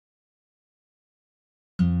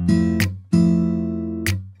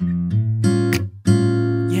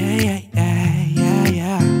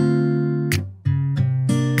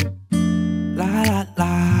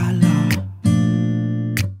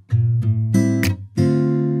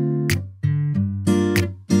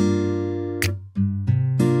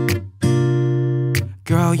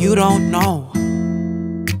Girl, you don't know,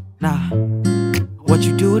 nah, what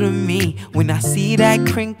you do to me. When I see that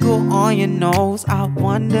crinkle on your nose, I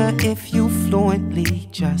wonder if you fluently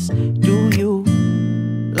just do you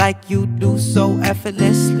like you do so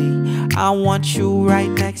effortlessly. I want you right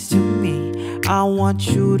next to me. I want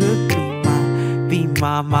you to be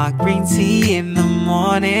my green tea in the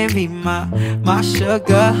morning. Be my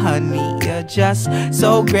sugar honey. You're just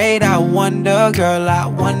so great. I wonder, girl, I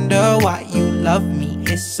wonder why you love me.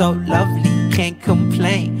 It's so lovely, can't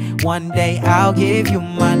complain. One day I'll give you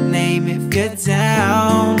my name if you're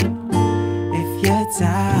down. If you're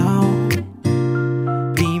down,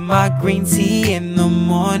 be my green tea in the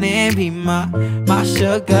morning. Be my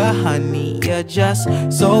sugar honey. You're just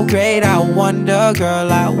so great. I wonder,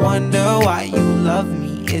 girl, I wonder why you love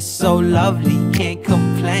me. It's so lovely, can't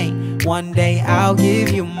complain. One day I'll give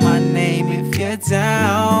you my name if you're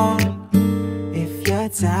down. If you're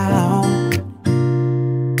down.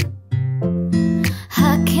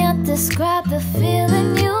 I can't describe the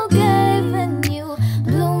feeling you gave when you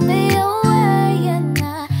blew me away, and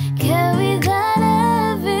I carry that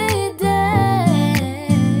every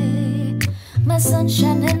day. My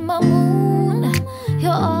sunshine and my moon,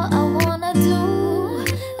 you're all I wanna do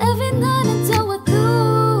every night until we're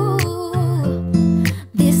through.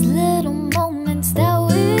 These little moments that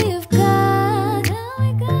we've got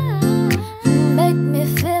make me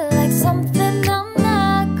feel like something I'm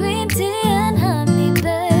not. Green tea and honey,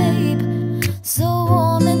 babe, so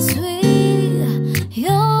warm and sweet.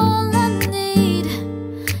 You're all I need,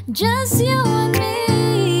 just you and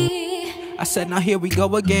me. I said, now here we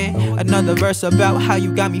go again. Another verse about how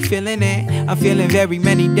you got me feeling it. I'm feeling very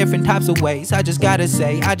many different types of ways. I just gotta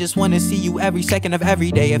say, I just wanna see you every second of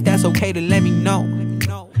every day. If that's okay, then let me know.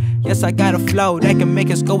 Yes, I got a flow that can make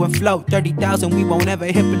us go and float. 30,000, we won't ever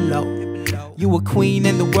hit below. You a queen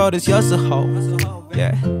and the world is yours to hold.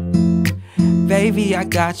 Yeah, baby, I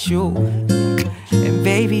got you, and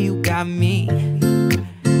baby, you got me.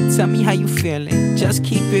 Tell me how you feeling, just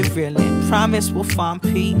keep it reelin'. Promise we'll find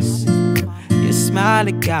peace. Your smile,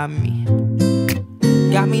 it got me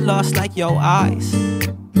lost like your eyes.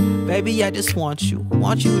 Baby, I just want you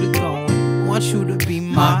to go and want you to be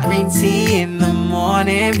my green tea in the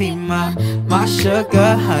morning. Be my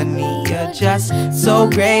sugar honey. You're just so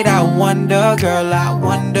great. I wonder, girl, I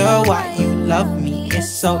wonder why you love me. It's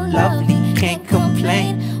so lovely, can't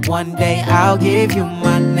complain. One day I'll give you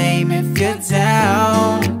my name if you're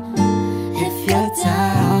down. If you're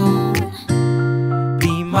down,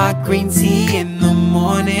 be my green tea in the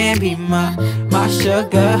morning. Be my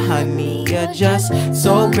sugar honey. You're just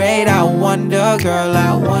so great. I wonder, girl,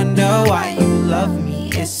 I wonder why you love me.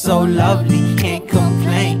 It's so lovely, can't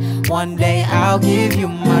complain. One day I'll give you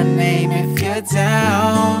my name if you're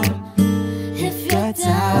down. If you're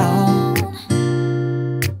down.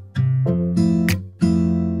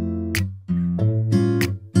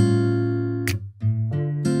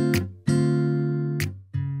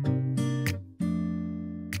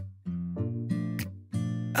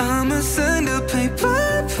 I'ma send a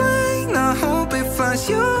paper plane. I hope it flies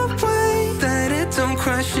your way, that it don't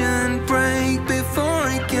crash and break before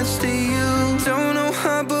it gets to you. Don't know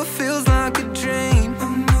how, but feels like a dream.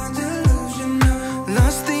 I'm not delusional,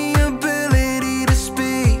 lost the ability to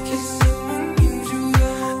speak. It's so unusual.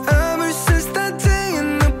 Ever since that day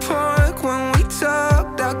in the park when we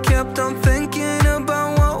talked, I kept on thinking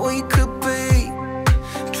about what we could be.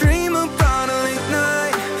 Dream about a late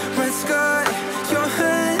night, red sky, your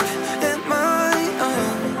hand and mine.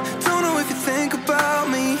 Don't know if you think about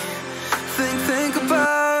me, think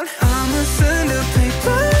about. I'ma send a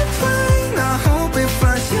paper plane. I hope it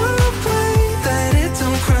flies your way, that it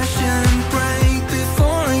don't crash and break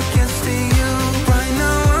before it gets to you. Don't know how, but feels like a dream. I'm not delusional, lost the ability to speak. It's so unusual. Ever since that day in the park when we talked, I kept on thinking about what we could be. Dream about a late night, red sky, your hand and mine. Don't know if you think about me, think about. That it don't crash and break before it gets to you. Right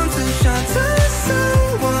now I'm too shy to say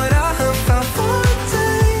what I have felt for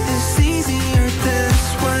days. It's easier this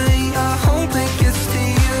way, I hope it gets to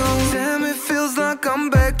you. Damn, it feels like I'm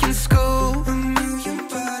back in school. A million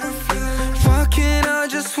butterflies. Why can't I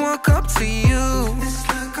just walk up to you? It's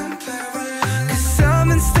like I'm paralyzed, 'cause I've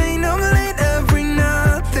been staying up late every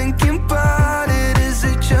night thinking about it. Is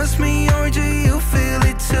it just me or do you feel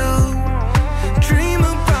it too? Dream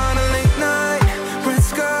about a late night, red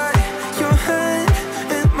sky, your hand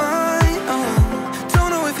and mine. Don't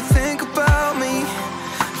know if you think about me,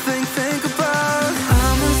 think about.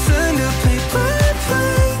 I'ma send a paper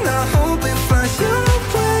plane. I hope it flies your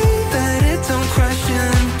way,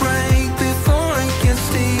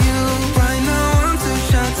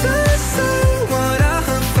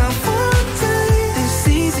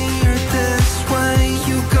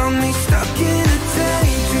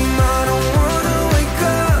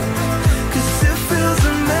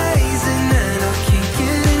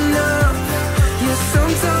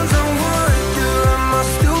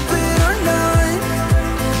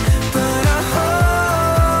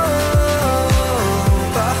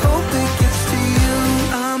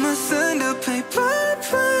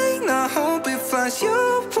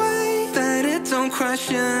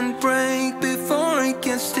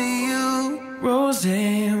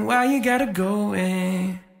 you gotta go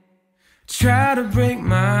and try to break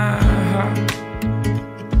my heart?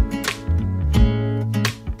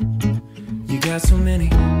 You got so many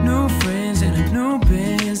new friends and a new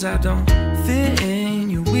Benz. I don't fit in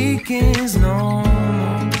your weekends no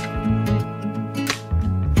more.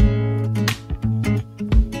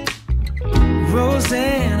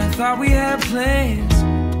 Roseanne, I thought we had plans,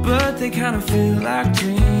 but they kind of feel like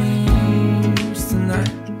dreams tonight.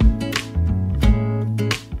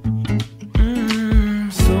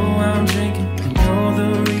 So I'm drinking, and you're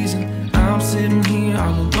the reason I'm sitting here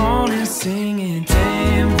all alone and singing.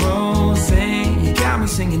 Damn, Roseanne, you got me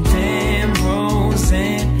singing. Damn,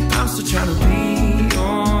 Roseanne, I'm still trying to be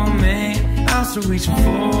your man. I'm still reaching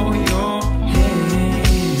for your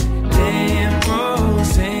hand. Damn,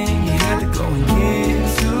 Roseanne, you had to go and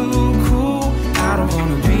get too cool. I don't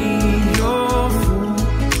wanna be your fool,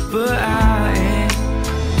 but I am.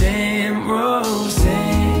 Damn,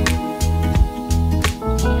 Roseanne,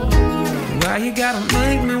 why you gotta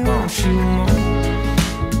make me want you more?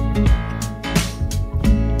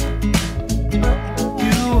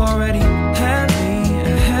 You already had me a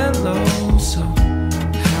hello, so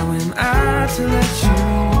how am I to let you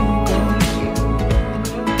go?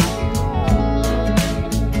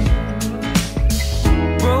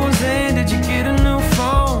 Roseanne, did you get a new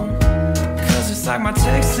phone? Cause it's like my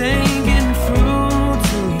text ain't getting through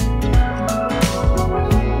to you.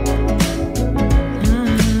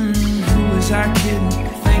 Who was I kidding?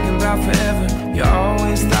 Thinking about forever. You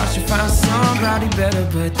always thought you'd find somebody better,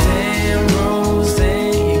 but damn,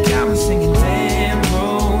 Roseanne, you got me singing. Damn,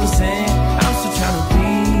 Roseanne, I'm still trying to be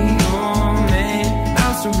your man.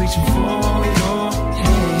 I'm still reaching for your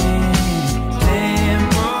hand. Damn,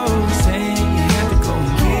 Roseanne, you had to go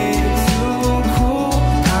and get too cool.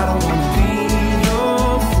 I don't wanna be your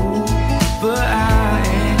fool, but I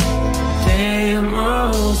am. Damn,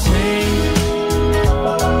 Roseanne.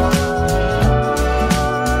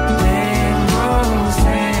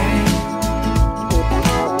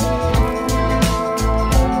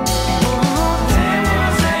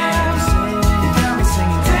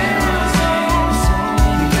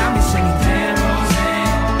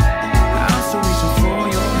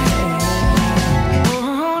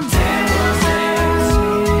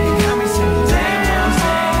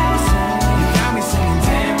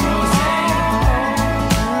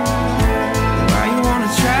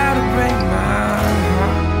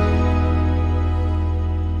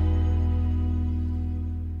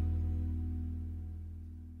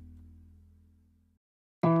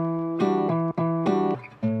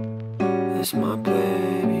 It's my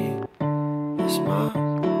baby, it's my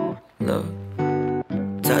love.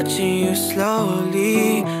 Touching you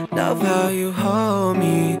slowly, love how you hold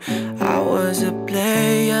me. I was a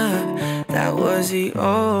player, that was the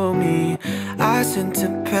old me. I sent to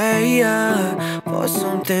pay ya for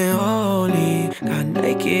something holy. Got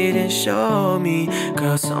naked and showed me,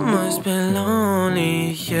 girl, summer's been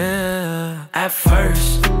lonely, yeah. At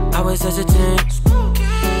first, I was hesitant,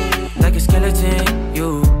 like a skeleton.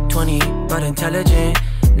 You 20, but intelligent.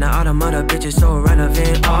 Now all them other bitches so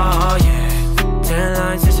relevant. Oh yeah, 10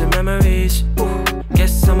 lines and some memories. Ooh.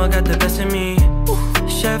 Guess summer got the best of me. Ooh.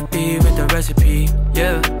 Chef B with the recipe.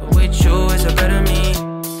 Yeah, but with you it's a better me.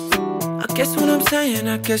 I guess what I'm saying,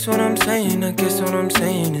 I guess what I'm saying, I guess what I'm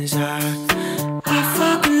saying is I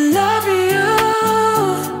fucking love you.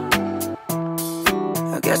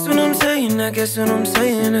 I guess what I'm saying, I guess what I'm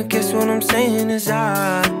saying, I guess what I'm saying is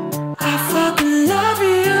I fucking love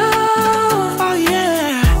you. Oh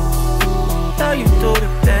yeah. Love you through the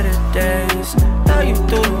better days, love you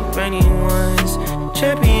through the rainy ones.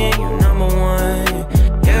 Champion, you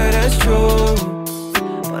 #1. Yeah, that's true.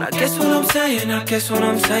 But I guess what I'm saying, I guess what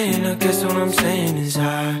I'm saying, I guess what I'm saying is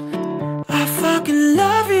I fucking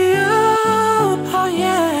love you. Oh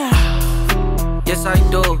yeah. Yes I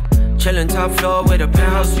do. Chillin' top floor with a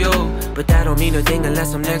penthouse view, but that don't mean a thing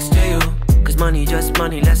unless I'm next to you. Cause money just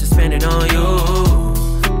money, let's just spend it on you.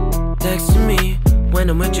 Next to me, when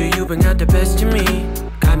I'm with you, you bring out the best in me.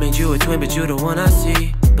 God made you a twin, but you the one I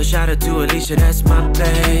see. But shout out to Alicia, that's my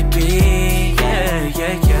baby. Yeah,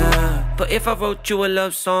 yeah, yeah. But if I wrote you a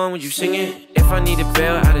love song, would you sing it? If I needed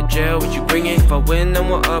bail out of jail, would you bring it? If I win, then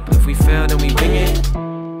we're up. If we fail, then we wing it.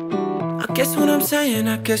 I guess what I'm saying,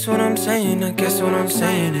 I guess what I'm saying, I guess what I'm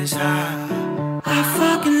saying is I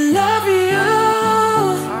fucking love you.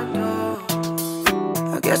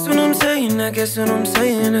 I guess what I'm saying, I guess what I'm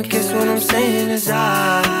saying, I guess what I'm saying is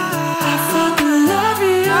I fucking love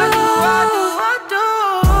you. I do.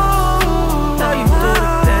 Love you through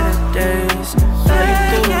the better days, love you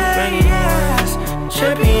through the rainy ones.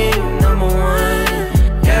 Champion,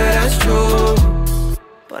 #1. Yeah, that's true.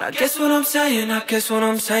 But I guess I'm saying, I guess what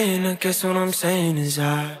I'm saying, I guess what I'm saying is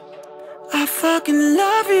I fucking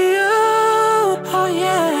love you, oh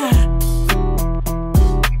yeah.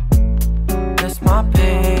 That's my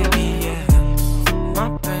baby, yeah. My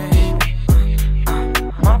baby,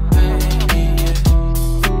 my baby, yeah.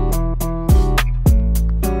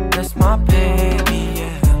 That's my baby,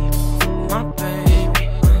 yeah. My baby,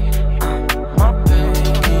 my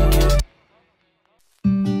baby, yeah.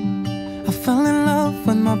 I fell in love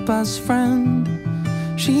with my best friend.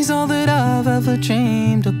 She's all that I've ever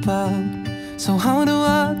dreamed about. So how do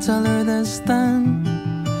I tell her this then,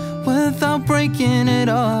 without breaking it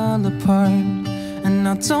all apart? And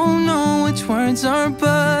I don't know which words are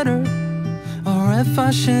better, or if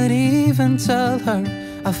I should even tell her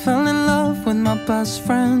I fell in love with my best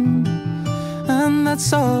friend, and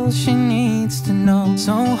that's all she needs to know.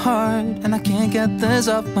 So hard, and I can't get this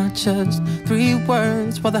off my chest. 3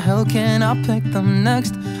 words, why the hell can't I pick them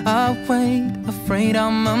next? I wait, afraid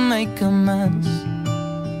I'ma make a mess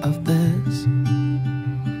of this.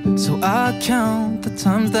 So I count the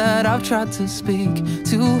times that I've tried to speak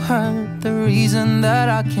to her, the reason that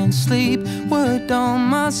I can't sleep. Would all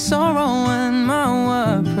my sorrow and my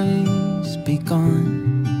worries be gone?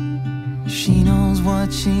 She knows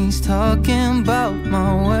what she's talking about,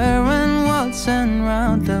 my where and what's and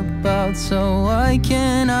roundabout. So why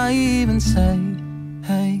can't I even say,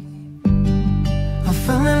 hey, I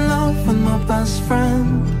fell in love with my best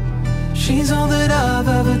friend. She's all that I've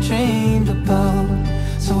ever dreamed about.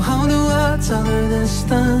 So how do I tell her this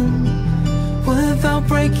then, without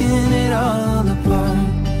breaking it all apart?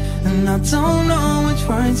 And I don't know which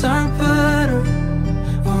words are better,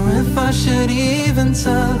 or if I should even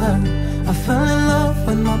tell her I fell in love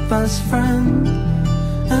with my best friend,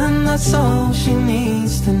 and that's all she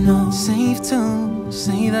needs to know. Safe to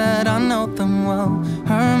say that I know them well,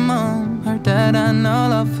 her mom, her dad, and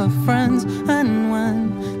all of her friends. And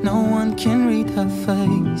when no one can read her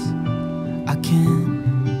face, I can.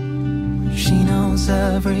 She knows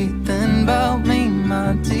everything about me,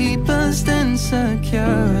 my deepest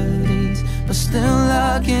insecurities, but still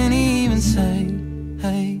I can't even say,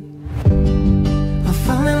 hey, I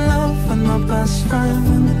fell in love with my best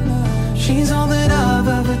friend. She's all that I've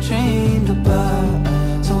ever dreamed about.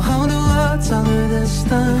 So how do I tell her this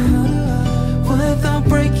then, without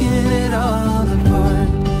breaking it all apart?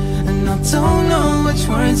 And I don't know which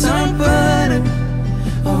words are better,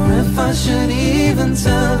 or if I should even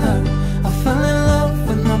tell her I fell in love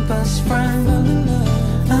with my best friend,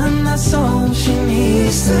 and that's all she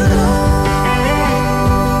needs to know.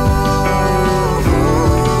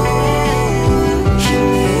 She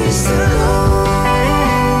needs to know.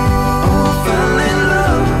 Oh, I fell in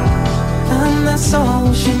love, and that's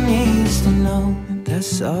all she needs to know.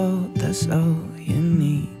 That's all you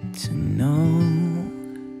need to know.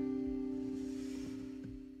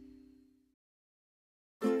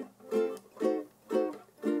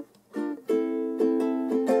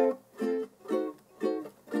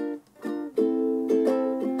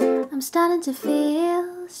 I'm starting to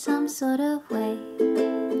feel some sort of way.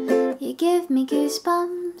 You give me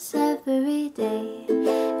goosebumps every day.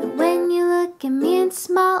 And when you look at me and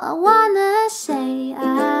smile, I wanna say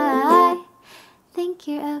I think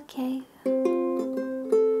you're okay.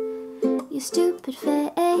 Your stupid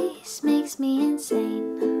face makes me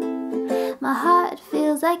insane. My heart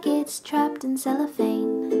feels like it's trapped in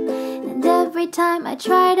cellophane, and every time I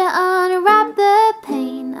try to unwrap the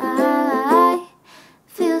pain, I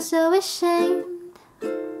feel so ashamed.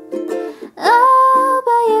 Oh,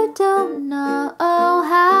 but you don't know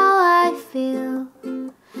how I feel.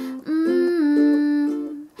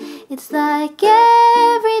 It's like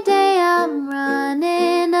every day I'm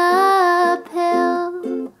running uphill.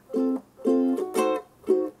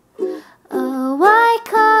 Oh, why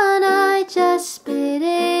can't I just spit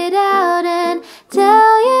it out and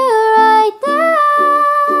tell you right now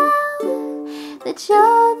that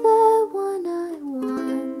you're the one I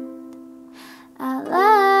want out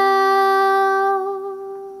loud?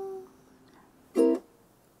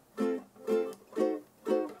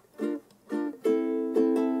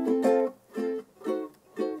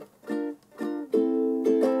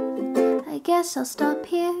 I guess I'll stop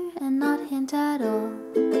here and not hint at all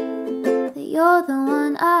that you're the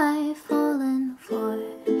one I've fallen for.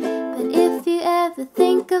 But if you ever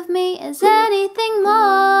think of me as anything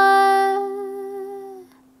more,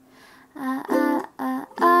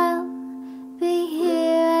 I'll be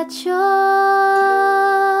here at your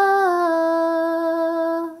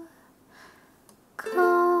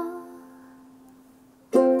call.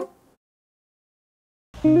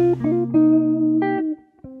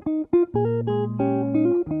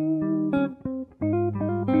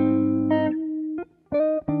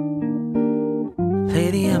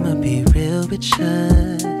 Lady, I'ma be real with ya.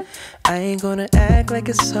 I ain't gonna act like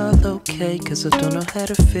it's all okay, cause I don't know how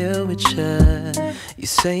to feel with ya. You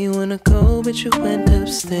say you wanna go, but you went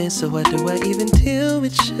upstairs, so why do I even deal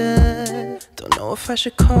with ya? Don't know if I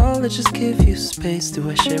should call or just give you space. Do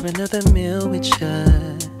I share another meal with ya?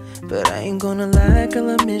 But I ain't gonna lie,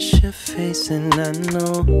 girl, I miss your face. And I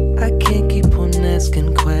know I can't keep on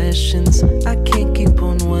asking questions. I can't keep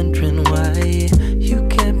on wondering why you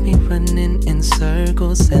kept me running in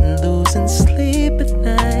circles and losing sleep at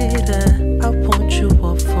night. I want you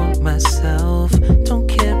all for myself, don't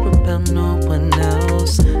care about no one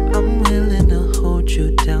else. I'm willing to hold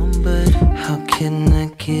you down, but how can I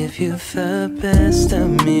give you the best of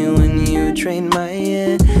me when you drain my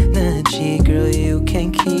energy? Girl, you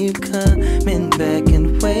can't keep coming back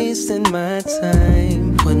and wasting my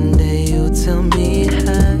time. One day you tell me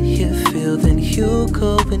how you feel, then you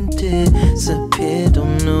go and disappear.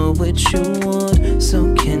 Don't know what you want,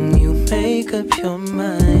 so can you make up your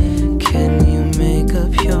mind? Can you make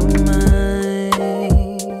up your mind?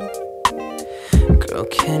 Girl,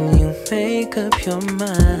 can you make up your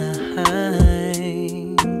mind?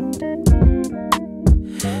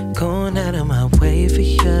 Going out of my way for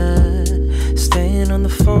ya, staying on the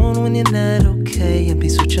phone when you're not okay, and be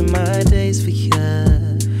switching my days for ya.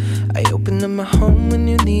 I open up my home when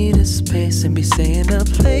you need a space, and be staying up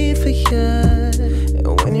late for ya.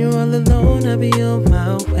 And when you're all alone, I'll be on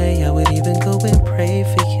my way. I would even go and pray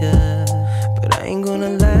for ya. But I ain't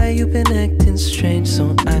gonna lie, you've been acting strange,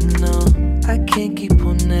 so I know I can't keep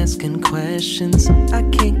on asking questions. I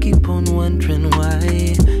can't keep on wondering why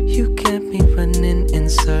you kept me running in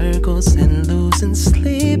circles and losing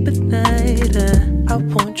sleep at night. I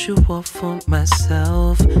want you all for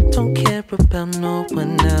myself, don't care about no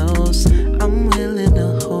one else. I'm willing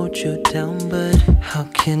to hold you down, but how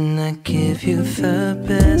can I give you the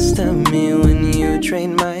best of me when you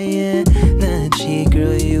drain my energy?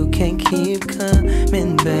 Girl, you can't keep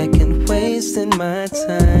coming back and wasting my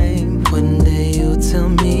time. One day you tell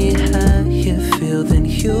me how you feel, then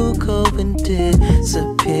you go and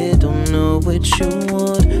disappear. Don't know what you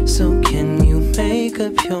want, so can you make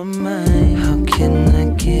up your mind? How can I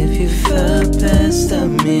give you the best of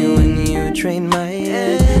me when you drain my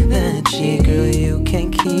energy? Girl, you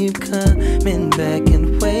can't keep coming back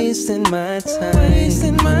and wasting my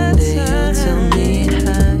time. One day you tell me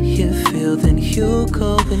how you feel, then you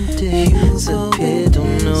go and disappear.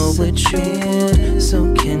 Don't know what you want,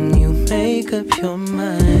 so can you make up your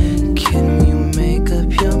mind? Can you make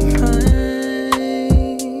up your mind?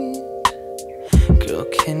 Girl,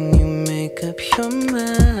 can you make up your mind?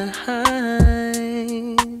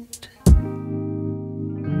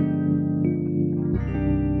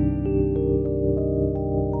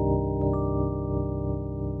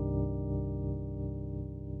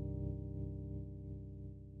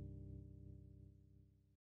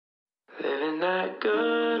 Living that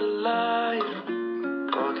good life,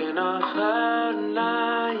 walking on cloud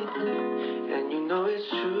nine, and you know it's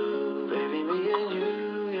true, baby, me and you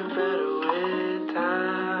get better with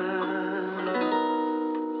time.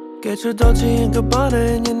 Get your Dolce &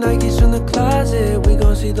 Gabbana and your Nikes from the closet. We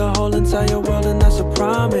gon' see the whole entire world and that's a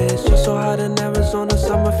promise. You're so hot in Arizona,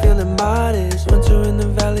 summer feeling modest. Winter in the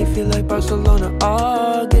valley, feel like Barcelona,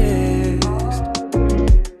 August.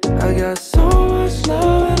 I got so much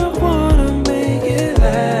love and I wanna make it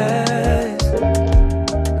last.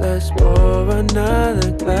 Let's pour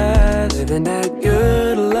another glass. Living that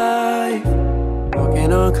good life,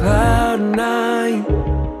 walking on cloud nine,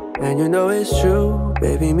 and you know it's true,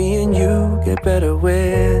 baby, me and you get better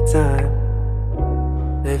with time.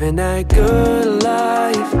 Living that good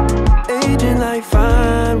life, aging like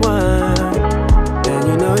fine wine, and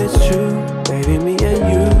you know it's true, baby, me and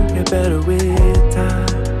you get better with time.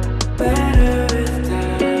 Better with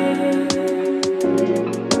time.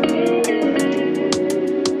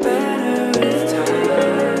 Better with time.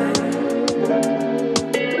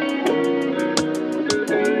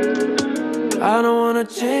 I don't wanna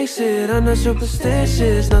jinx it, I'm not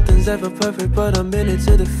superstitious. Nothing's ever perfect, but I'm in it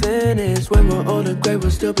to the finish. When we're older, great,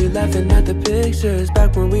 we'll still be laughing at the pictures.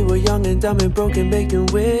 Back when we were young and dumb and broken, making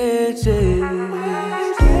wishes.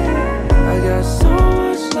 I got so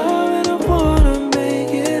much love and I wanna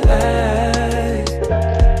make it last.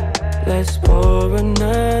 Let's pour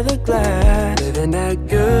another glass. Living that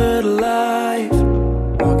good life,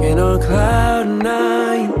 walking on cloud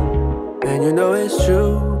nine, and you know it's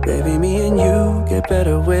true, baby, me and you get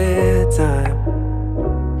better with time.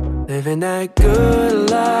 Living that good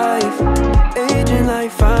life, aging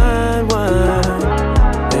like fine wine,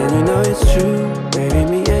 and you know it's true, baby,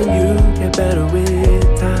 me and you get better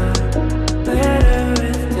with time. Better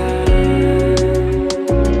with time.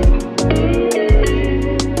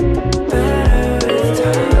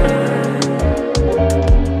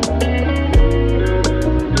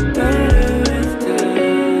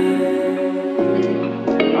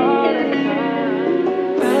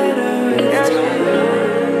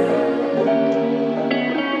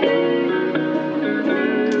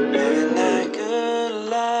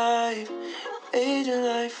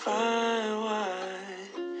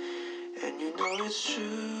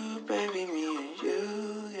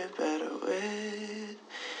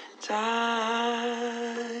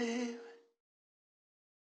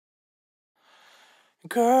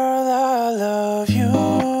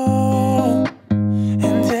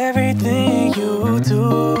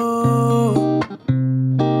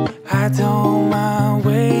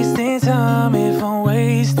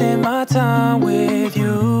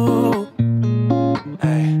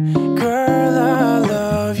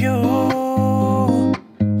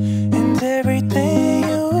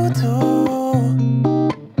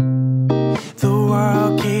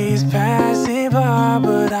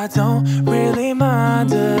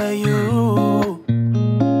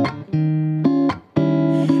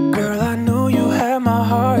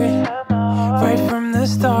 the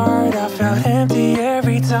start, I felt empty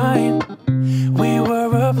every time we were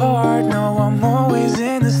apart. No, I'm always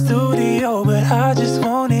in the studio, but I just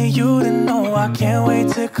wanted you to know I can't wait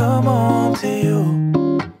to come home to you.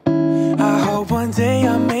 I hope one day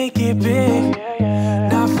I make it big,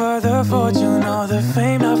 not for the fortune or the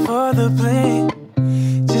fame, not for the bling,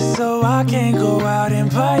 just so I can go out and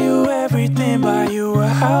buy you everything, buy you a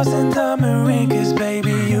house and diamond ring, 'cause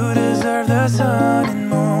baby you deserve the sun and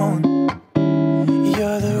moon.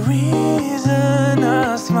 You're the reason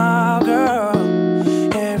I smile, girl,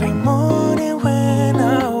 every morning when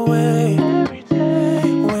I wake.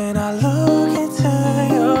 When I look into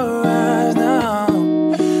your eyes now,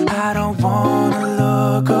 I don't wanna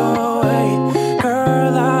look away.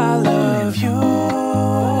 Girl, I love you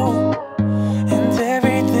and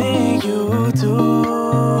everything you do.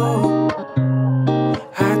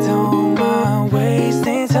 I don't mind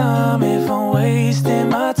wasting time if I'm wasting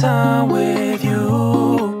my time with you.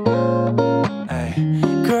 Ay.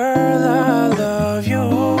 Girl, I love you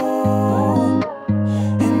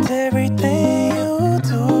and everything you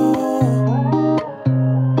do.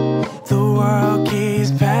 The world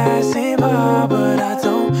keeps passing by, but I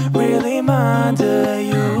don't really mind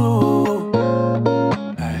you.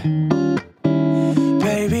 Ay.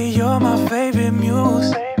 Baby, you're my favorite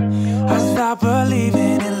muse. I stopped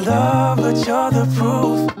believing in love, but you're the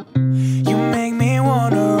proof. You make me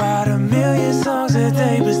wanna write a million songs a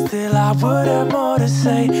day, but still I would have more to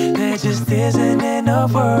say. There just isn't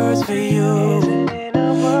enough words for you.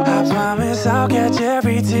 I promise I'll catch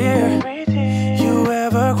every tear you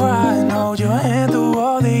ever cry and hold your hand through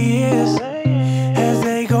all the years. As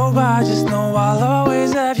they go by, just know I'll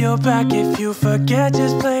always have your back. If you forget,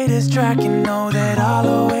 just play this track and know that I'll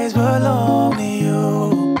always belong to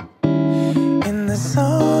you. In the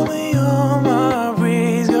summer, you're my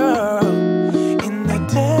breeze, girl. In the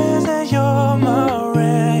desert, you're my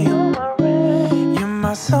rain. You're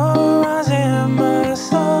my sunrise and my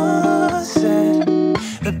sunset,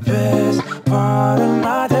 the best part of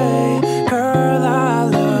my day. Girl, I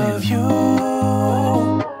love you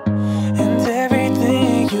and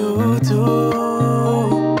everything you do.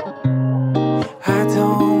 I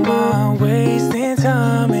don't mind wasting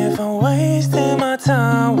time if I'm wasting my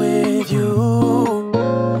time with you.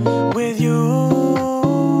 With you.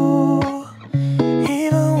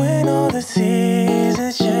 Even when all the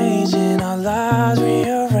seasons change and our lives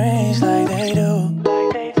rearrange like they do.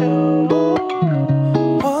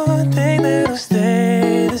 One thing that'll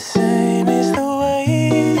stay the same is the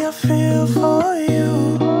way I feel for you.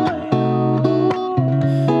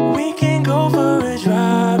 We can go for a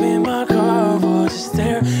drive in my car or just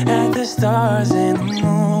stare at the stars and the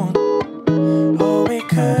moon. Or we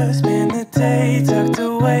could spend the day tucked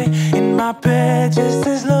away in my bed just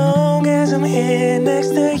as long as I'm here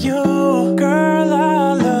next to you. Girl,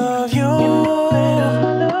 I love you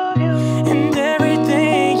and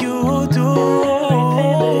everything you do.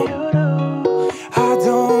 I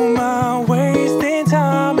don't mind wasting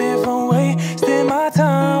time if I'm wasting my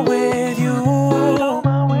time with you.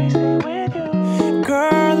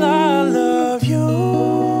 Girl, I love you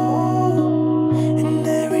and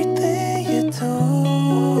everything you do.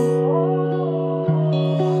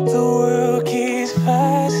 The world keeps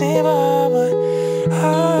passing by, but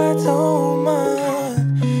I don't mind.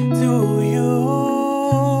 Do you?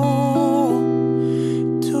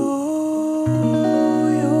 Do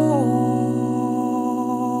you?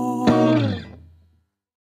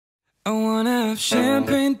 I wanna have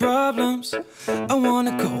champagne problems. I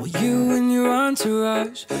wanna call you and your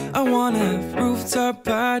entourage. I wanna have rooftop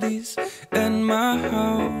parties at my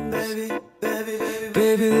house.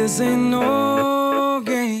 Baby, this ain't no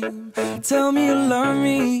game. Tell me you love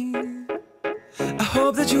me. I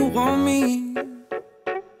hope that you want me,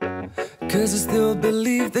 'cause I still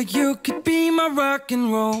believe that you could be my rock and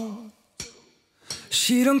roll.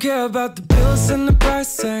 She don't care about the bills and the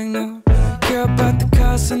price tag, no. Care about the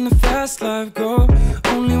cars and the fast life goal.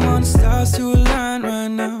 Only want the stars to align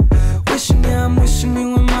right now. Wishing, yeah, I'm wishing you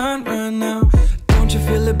were mine right now. Don't you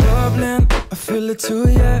feel it bubbling? I feel it too,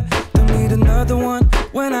 yeah. Don't need another one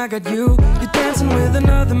when I got you. You're dancing with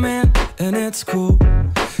another man, and it's cool,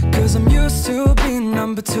 'cause I'm used to being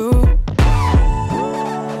number two.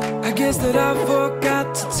 I guess that I forgot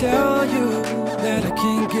to tell you that I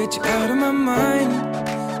can't get you out of my mind.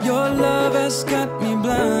 Your love has got me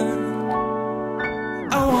blind.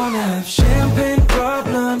 I wanna have champagne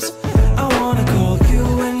problems. I wanna call you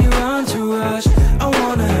and your entourage. I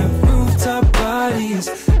wanna have rooftop parties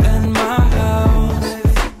at my house.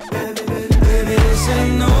 Baby, this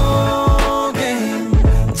ain't no game.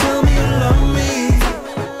 Tell me you love me.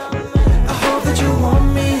 I hope that you want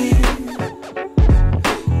me,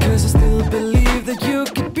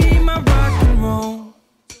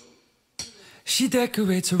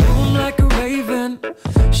 decorates her room like a raven.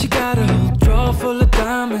 She got a whole drawer full of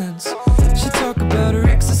diamonds. She talk about her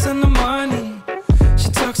exes and the money. She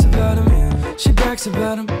talks about him, she brags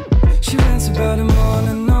about him. She rants about him on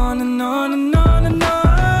and on and on and on and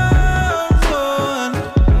on.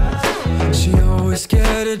 She always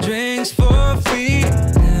get her drinks for free.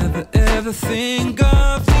 Never ever think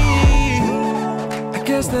of me. I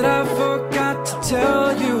guess that I forgot to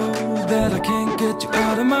tell you that I can't get you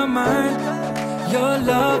out of my mind. Your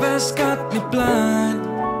love has got me blind.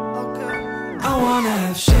 I wanna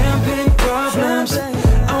have champagne problems.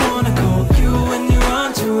 I wanna call you in your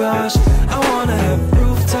entourage. I wanna have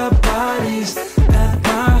rooftop parties at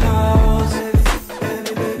my house.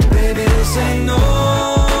 Baby, this ain't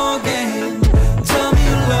no game. Tell me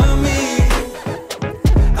you love me.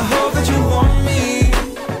 I hope that you want me.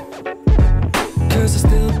 'Cause I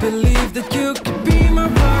still believe that you could be my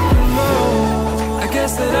rock and roll. I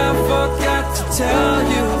guess that I forgot to tell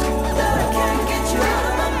you that I can't get you out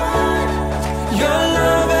of my mind. Your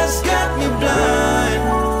love has got me blind.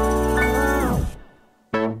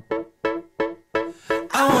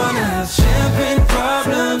 I wanna have champagne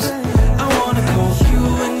problems. I wanna call you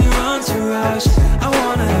in your entourage. I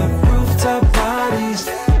wanna have rooftop parties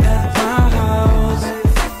at my house.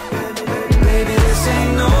 Baby, this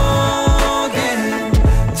ain't no game.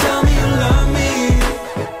 Tell me you love me.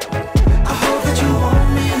 I hope that you want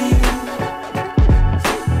me.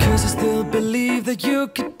 'Cause I still believe that you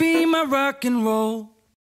could be my rock and roll.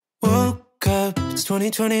 Woke up, it's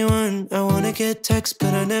 2021. I wanna get text,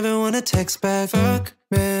 but I never wanna text back. Fuck,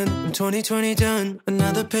 man, I'm 2020 done.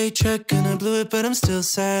 Another paycheck and I blew it, but I'm still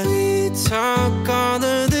sad. We talk all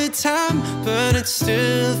of the time, but it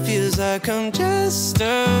still feels like I'm just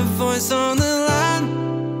a voice on the line.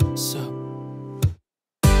 So,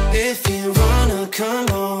 if you wanna come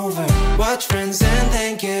over, watch Friends and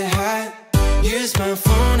then get high. Use my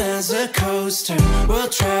phone as a coaster. We'll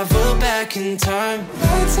travel back in time.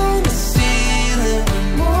 Lights on the ceiling,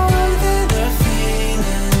 more than a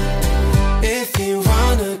feeling. If you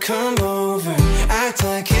wanna come over, act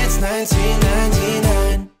like it's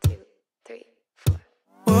 1999. 2, 3, 4.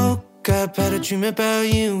 Woke up, had a dream about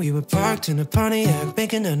you. We were parked in a Pontiac,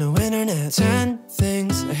 making no internet. 10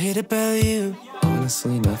 things I hate about you.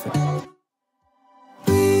 Honestly, nothing.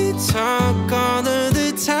 We talk all of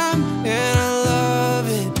the time, and I love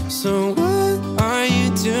it. So what are you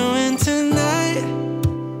doing tonight?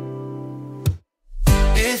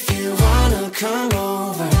 If you wanna come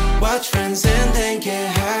over, watch Friends and then get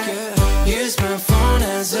high. Use my phone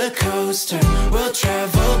as a coaster. We'll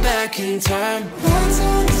travel back in time. Lights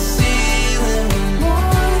on the ceiling,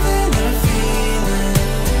 more than a feeling.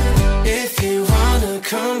 If you wanna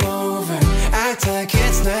come over, act like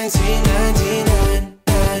it's 1999.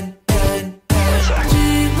 Do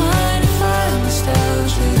you mind if I'm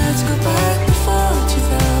nostalgic? Let's go back before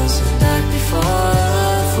 2000. Back before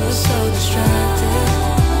love was so distracted.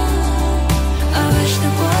 I wish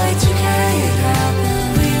that Y2K had happened.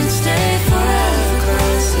 We would stay forever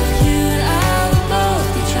closer. You and I would both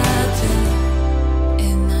be trapped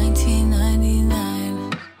in 1999.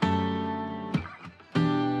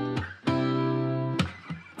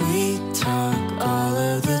 We talk all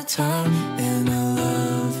of the time, and I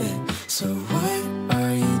love it. So what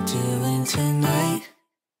are you doing tonight?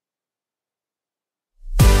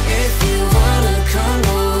 If you wanna come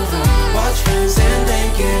over, watch Friends and then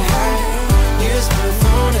get high. Use my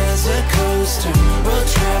phone as a coaster. We'll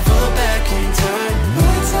travel back in time.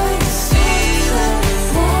 Lights on the ceiling,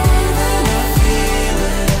 more than a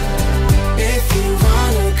feeling. If you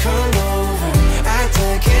wanna come over, act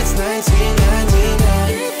like it's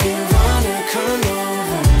 1999. If you wanna come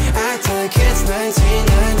over, act like it's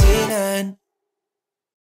 1999.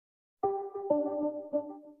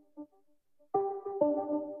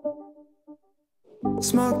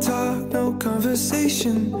 Small talk, no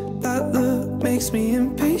conversation. That look makes me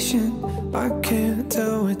impatient. I can't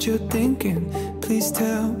tell what you're thinking. Please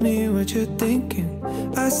tell me what you're thinking.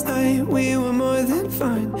 Last night we were more than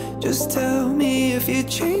fine. Just tell me if you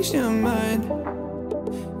changed your mind.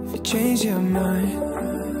 If you changed your mind.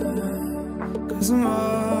 'Cause I'm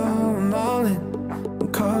all in. I'm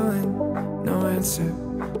calling, no answer.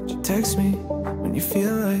 You text me when you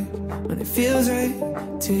feel like, when it feels right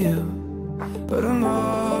to you. But I'm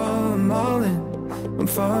all in, I'm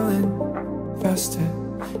falling faster.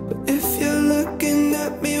 But if you're looking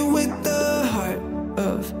at me with the heart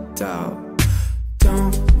of doubt,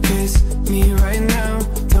 don't kiss me right now.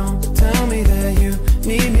 Don't tell me that you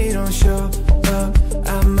need me. Don't show up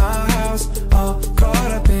at my house all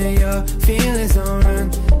caught up in your feelings. Don't run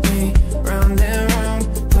me round and round.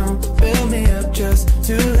 Don't build me up just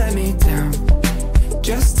to let me down.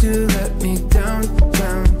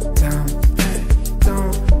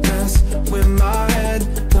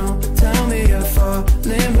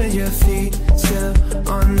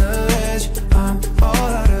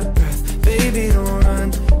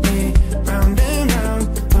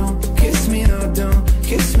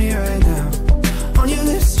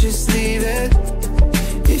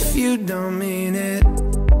 you don't mean it.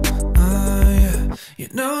 Yeah. You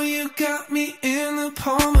know you got me in the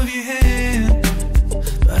palm of your hand,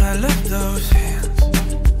 but I love those hands.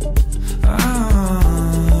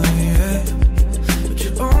 Yeah. But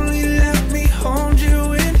you only let me hold you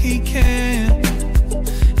when he can.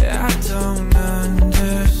 Yeah, I don't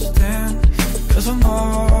understand, 'cause I'm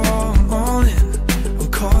all in. I'm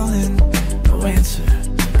calling, no answer,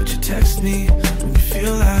 but you text me when you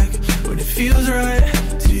feel like, when it feels right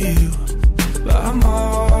to you. But I'm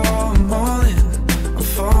all in, I'm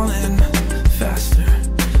falling faster.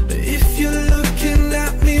 But if you're looking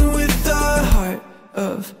at me with a heart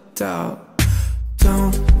of doubt,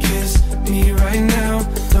 don't kiss me right now.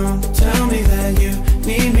 Don't tell me that you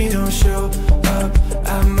need me. Don't show up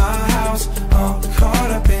at my house all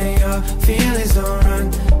caught up in your feelings. Don't run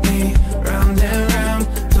me round and round.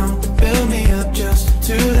 Don't build me up just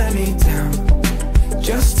to let me down,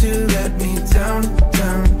 just to let me down,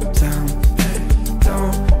 down, down. Hey,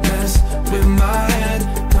 don't mess with my head.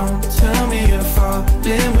 Don't tell me you're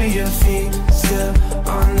falling with your feet still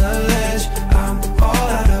on the ledge. I'm all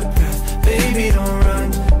out of breath. Baby, don't run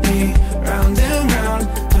me round and round.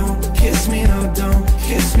 Don't kiss me, no, don't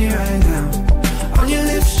kiss me right now. On your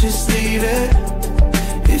lips, just leave it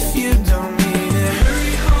if you don't mean it.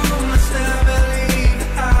 Hurry home, let's never leave the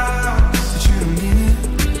house. But you don't mean it.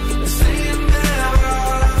 Let's say it now,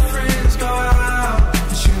 all our friends go out.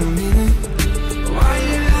 But you don't mean it. Why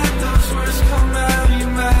you let those words come out of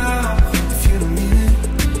your mouth if you don't mean it?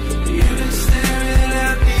 You've been staring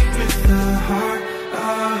at me with the heart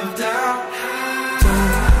of doubt.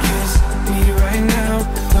 Don't kiss me right now.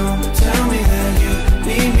 Don't tell me that you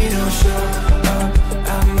need me. Don't show up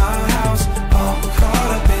at my house all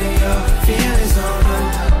caught up in your feelings. Don't run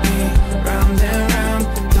me round and round.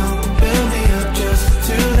 Don't build me up just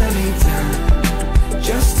to let me down,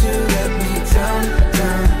 just to let me down,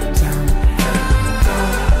 down, down.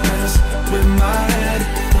 Don't mess with my head.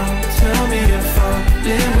 Don't tell me you're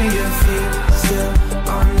falling with your feet still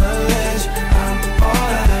on the ledge. I'm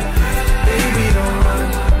all out of breath. Baby, don't run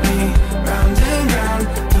me round and round.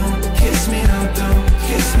 Don't kiss me, no, don't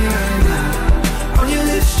kiss me right now. On your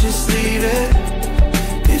lips, just leave it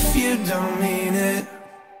if you don't mean it.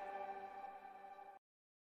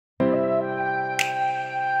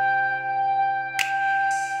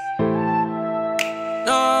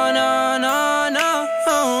 No, no, no, no,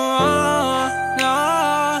 no,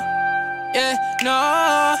 yeah, no,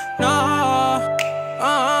 no.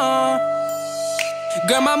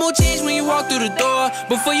 Girl, my mood changed when you walked through the door.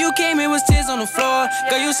 Before you came, it was tears on the floor.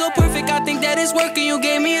 Girl, you so perfect, I think that it's working. You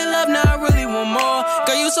gave me a love, now I really want more.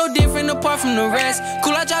 Girl, you so different apart from the rest.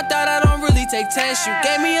 Cool, I dropped out, I don't really take tests. You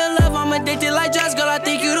gave me a love, I'm addicted like drugs. Girl, I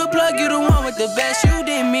think you the plug, you the one with the best. You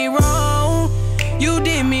did me wrong, you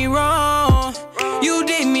did me wrong, you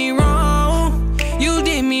did me wrong, you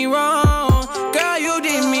did me wrong. Girl, you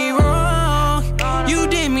did me wrong, you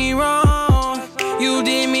did me wrong, you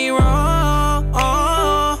did me wrong.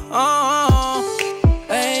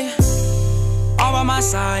 Hey, all by my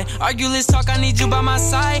side, argue, let's talk, I need you by my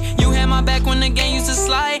side. You had my back when the game used to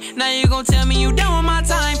slide. Now you gon' tell me you done with my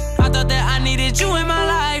time. I thought that I needed you in my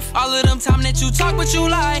life. All of them time that you talk, but you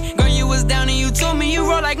lie. Girl, you was down and you told me you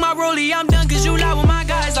roll like my rollie. I'm done cause you lie with my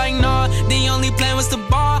guys like nah. The only plan was to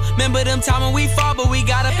ball. Remember them time when we fought, but we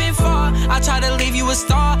got up and fought. I tried to leave you a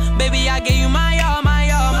star. Baby, I gave you my all,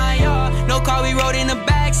 my all, my all. No car, we rode in the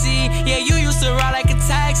backseat. Yeah, you used to ride like a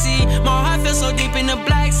taxi. My heart felt so deep in the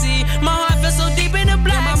Black Sea. My heart felt so deep in the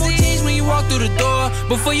Black Sea. My mood changed when you walked through the door.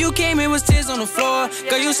 Before you came, it was tears on the floor.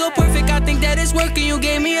 Girl, you so perfect, I think that it's working. You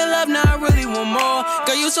gave me a love, now I really want more.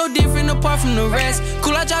 Girl, you so different apart from the rest.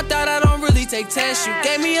 Cool, I dropped out, I don't really take tests. You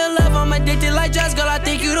gave me a love, I'm addicted like drugs. Girl, I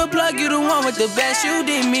think you the plug, you the one with the best. You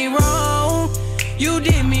did me wrong, you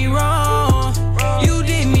did me wrong, you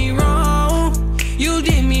did me wrong, you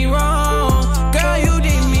did me wrong. Girl, you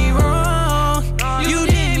did me wrong, you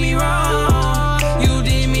did me wrong, you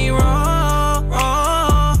did me wrong.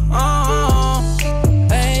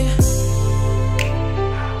 Hey.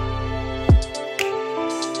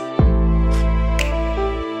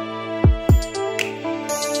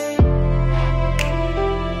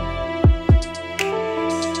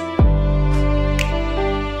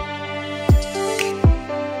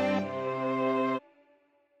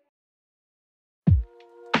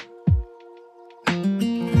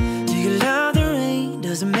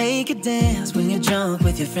 Does it make you dance when you're drunk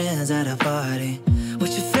with your friends at a party?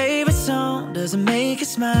 What's your favorite song? Does it make you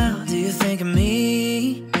smile? Do you think of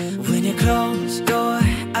me? When you close your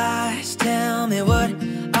eyes, tell me, what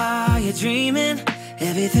are you dreaming?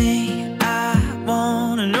 Everything I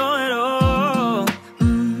wanna know at all.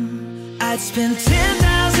 I'd spend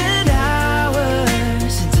 10,000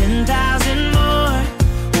 hours and 10,000 more.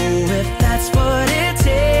 Oh, if that's what it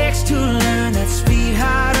takes to learn that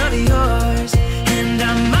sweetheart of yours. And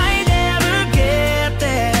I might never get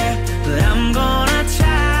there, but I'm gonna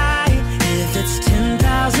try. If it's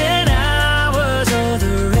 10,000 hours or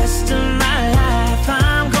the rest of my life,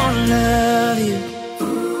 I'm gonna love you.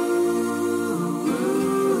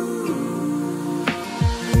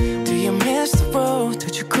 Do you miss the road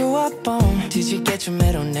that you grew up on? Did you get your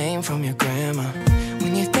middle name from your grandma?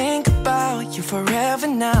 When you think about you forever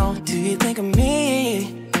now, do you think of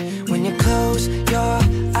me? When you close your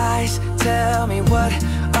eyes, tell me, what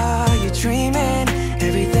are you dreaming?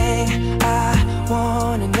 Everything I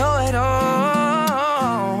wanna know it all.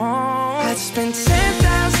 I'd spend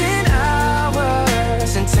 10,000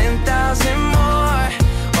 hours and 10,000 more.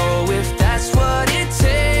 Oh, if that's what it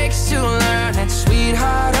takes to learn that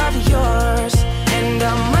sweetheart of yours. And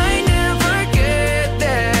I might never get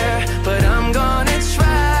there, but I'm gonna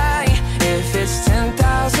try. If it's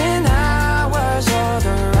 10,000 hours or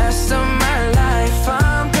the rest of my life,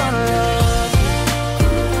 I'm gonna love you.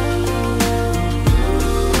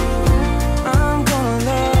 I'm gonna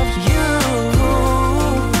love you.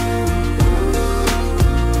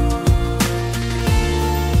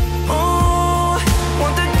 Oh,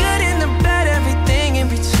 want the good and the bad, everything in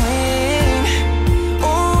between.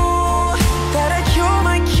 Oh, that'll cure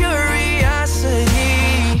my curiosity.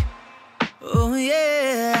 Oh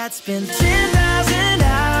yeah, I'd spend 10,000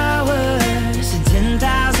 hours and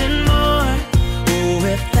 10,000 more. Oh,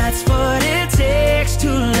 if that's what it takes to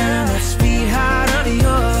learn that sweetheart of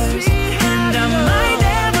yours. And I might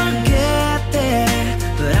never get there,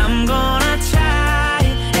 but I'm gonna try.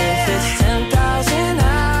 If it's 10,000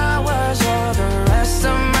 hours or the rest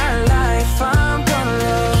of my life, I'm gonna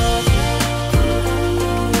love you.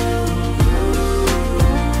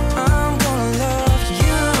 I'm gonna love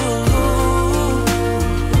you.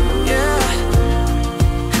 Yeah.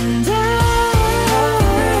 And I'm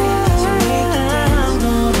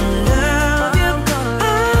gonna love you.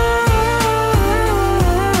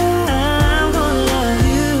 I'm gonna love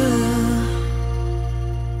you.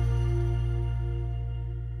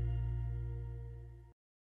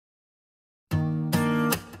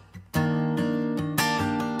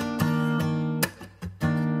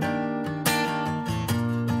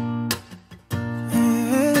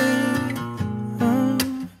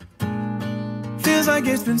 Feels like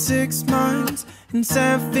it's been 6 months and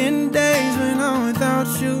 7 days when I'm without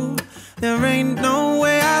you. There ain't no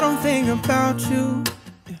way I don't think about you.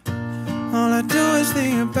 Yeah. All I do is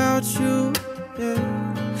think about you. Yeah.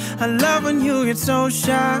 I love when you get so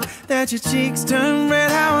shy that your cheeks turn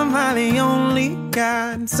red. How am I the only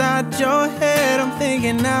guy inside your head? I'm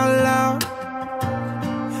thinking out loud.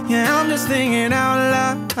 Yeah, I'm just thinking out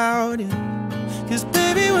loud. Yeah. 'Cause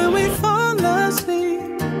baby, when we fall asleep,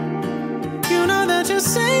 you know that you're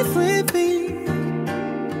safe with me.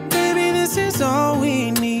 Baby, this is all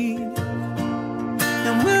we need.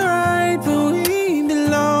 And we're right where we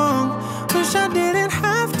belong. Wish I didn't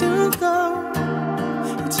have to go.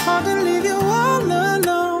 It's hard to leave you all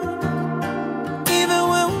alone, even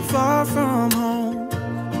when we're far from home.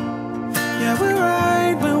 Yeah, we're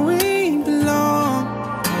right where we belong.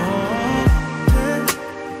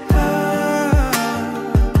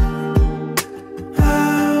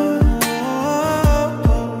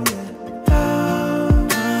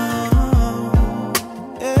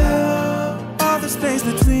 Space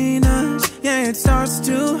between us, yeah, it starts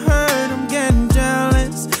to hurt. I'm getting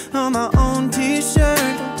jealous of my own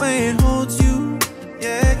t-shirt, the way it holds you.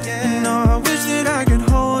 Yeah, yeah. No, I wish that I could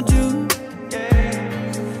hold you.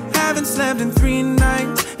 Yeah. Haven't slept in 3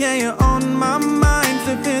 nights. Yeah, you're on my mind,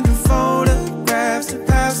 flipping through photographs to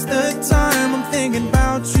pass the time. I'm thinking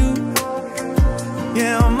about you.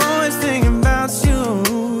 Yeah, I'm always thinking about you.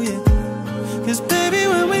 Yeah. 'Cause baby,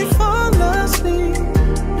 when we fall asleep,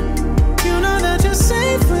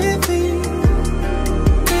 safe with me.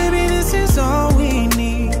 Baby, this is all we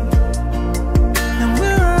need. And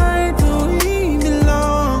we're right where we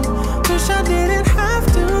belong. Wish I didn't have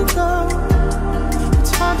to go.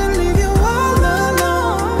 It's hard to leave you all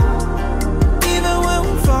alone, even when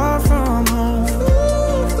we're far from home.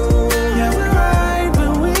 Yeah, we're right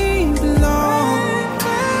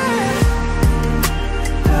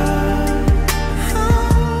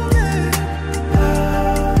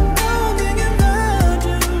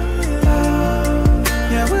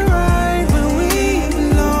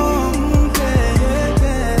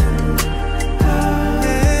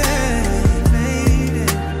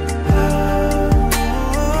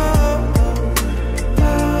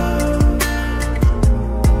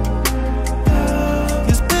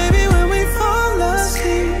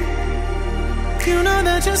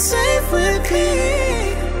that you're safe with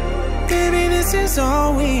me. Baby, this is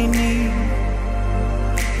all we need.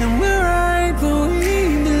 And we're right where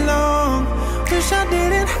we belong. Wish I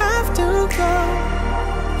didn't have to go.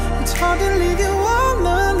 It's hard to leave you all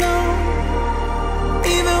alone,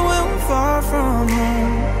 even when we're far from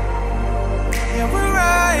home. Yeah, we're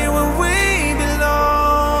right where we belong.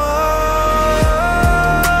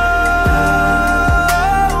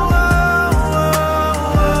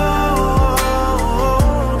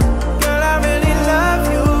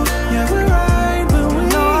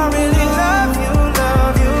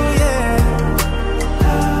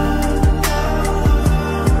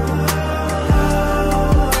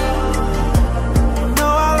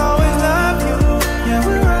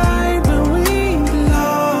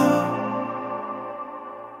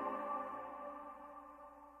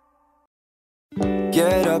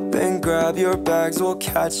 Get up and grab your bags, we'll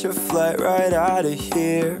catch a flight right out of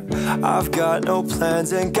here. I've got no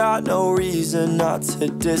plans and got no reason not to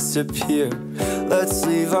disappear. Let's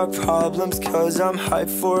leave our problems, cause I'm hyped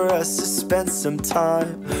for us to spend some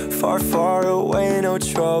time far, far away, no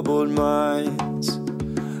troubled minds.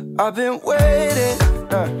 I've been waiting,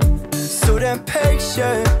 so damn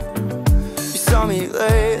patient. You saw me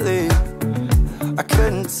lately, I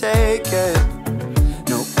couldn't take it.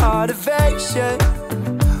 No motivation,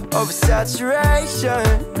 oversaturation,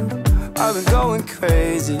 I've been going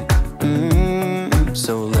crazy.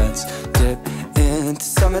 So let's dip into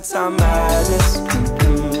summertime madness.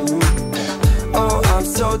 Oh, I'm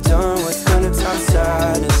so done with wintertime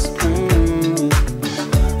sadness.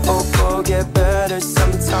 Hope we'll get better,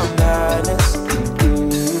 summertime madness.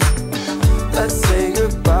 Let's say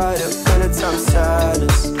goodbye to wintertime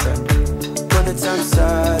sadness. Wintertime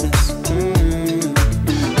sadness.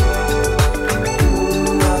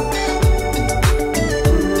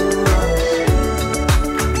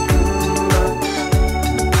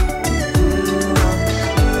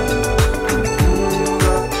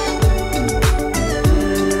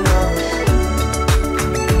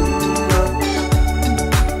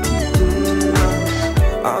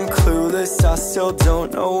 I still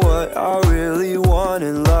don't know what I really want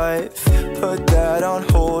in life. Put that on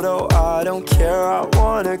hold, oh I don't care, I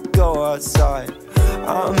wanna go outside.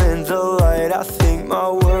 I'm in the light, I think my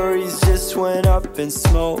worries just went up in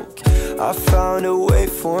smoke. I found a way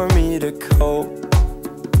for me to cope.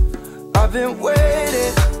 I've been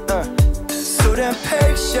waiting, so damn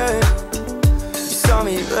patient. You saw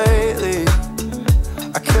me lately,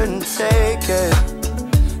 I couldn't take it.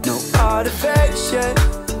 No motivation,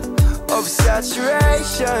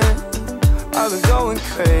 oversaturation, I've been going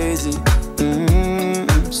crazy.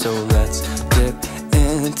 So let's dip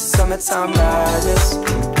into summertime madness.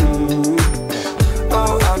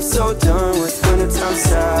 Oh, I'm so done with wintertime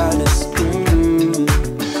sadness.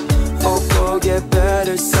 Hope we'll get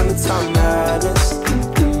better, summertime madness.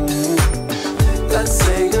 Let's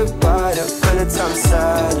say goodbye to wintertime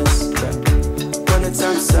sadness.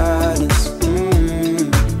 Wintertime sadness.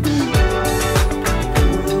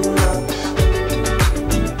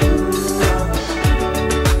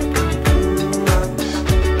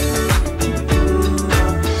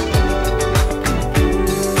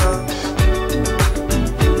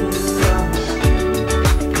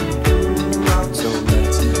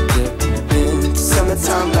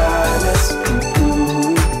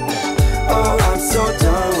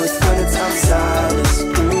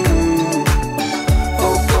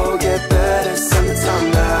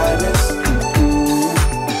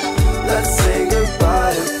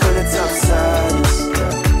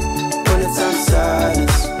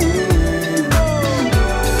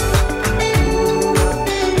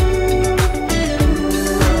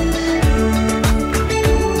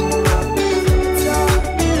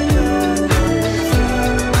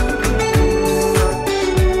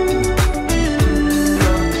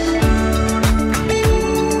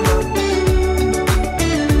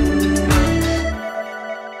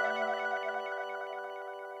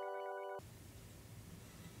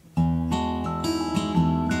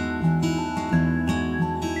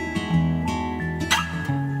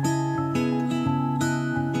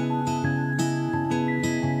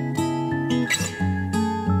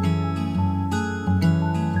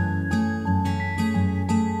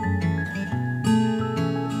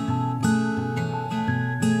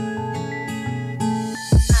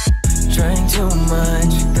 Too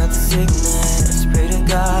much, got the sickness. Pray to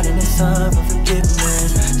God and His Son for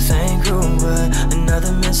forgiveness. Same crew, but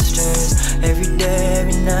another mistress. Every day,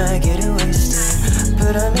 every night, getting wasted.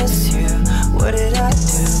 But I miss you, what did I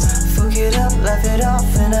do? Fuck it up, laugh it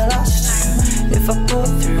off, and I lost you. If I pull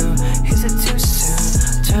through, is it too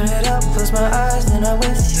soon? Turn it up, close my eyes, then I'm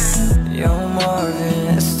with you. Young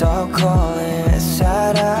Marvin, calling. A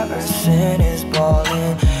sad-eyed person is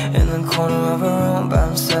balling in the corner of a room by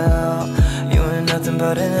himself. You ain't nothing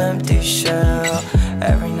but an empty shell.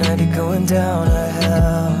 Every night you're going down to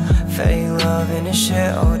hell. Fake love in a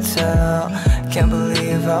shit hotel. Can't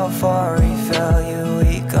believe how far he fell. You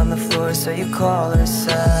weak on the floor, so you call her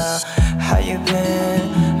cell. How you been?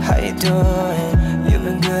 How you doing? You've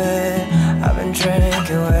been good. I've been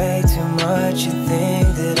drinking way too much. You think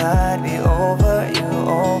that I'd be over you,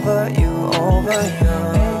 over you, over you.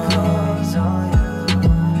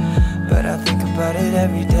 But I think about it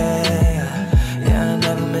every day. Yeah, I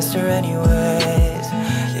never missed her anyways.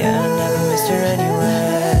 Yeah, I never missed her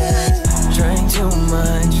anyways. Drank too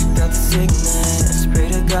much, got the sickness. Pray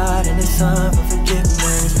to God and it's time for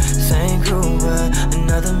forgiveness. Same crew, but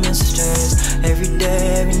another mistress. Every day,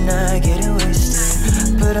 every night, getting wasted.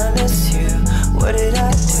 But I miss you, what did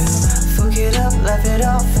I do? Fuck it up, laugh it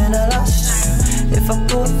off, and I lost you. If I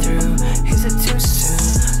pull through, is it too soon?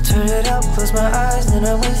 Turn it up, close my eyes, then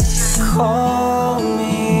I'm with you. Call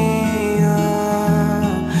me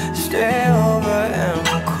up, stay over and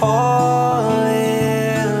we'll call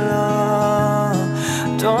it love.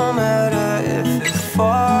 Don't matter if it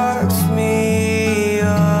fucks me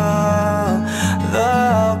up. The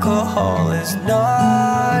alcohol is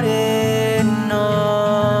not enough.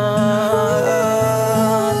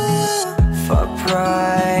 Fuck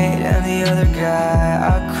pride and the other guy.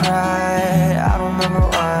 I cried, I don't remember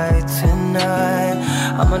why. Tonight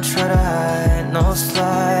I'ma try to hide, no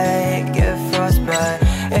slide, get frostbite.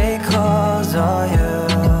 𝐏𝐞𝐚𝐭,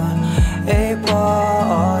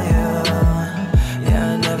 all you.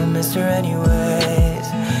 Yeah, I never missed her anyways.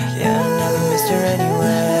 Yeah, I never missed her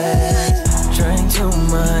anyways. Drank too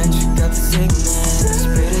much, got the sickness.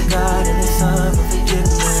 Pray to God and it's time for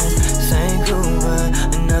forgiveness. Same crew, but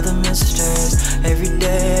another mistress. Every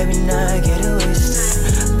day, every night, getting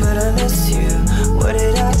wasted. But I miss you, what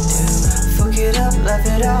did I do? Fuck it up, laugh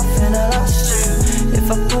it off, and I lost you. If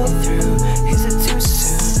I pull through, is it too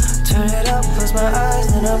soon? Turn it up, close my eyes,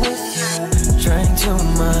 then I'm with you. Drank too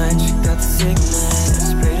much, got the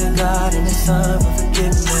sickness. Pray to God and it's time for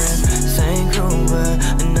forgiveness. Same crew, but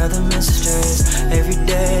another mistress. Every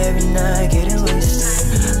day, every night, getting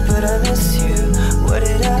wasted. But I miss you, what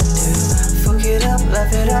did I do? Fuck it up,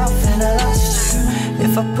 laugh it off, and I lost you.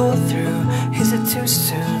 If I pull through, is it too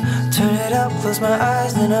soon? Turn it up, close my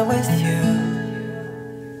eyes, then I'm with you.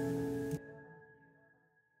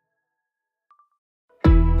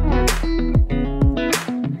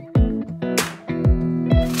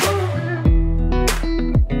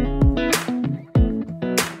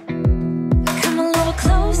 Come a little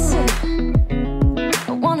closer,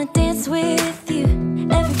 I wanna dance with you.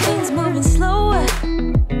 Everything's moving slower,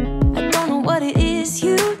 I don't know what it is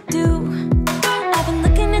you do. I've been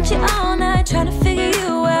looking at you all night, trying to figure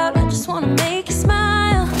you out. I just wanna make you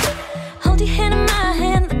smile. Hold your hand in my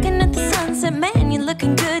hand, looking at the sunset. Man, you're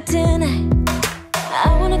looking good tonight. I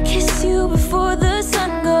wanna kiss you before the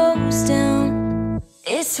sun goes down.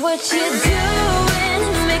 It's what you're doing,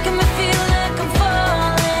 it's making me feel like I'm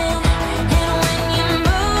falling. And when you're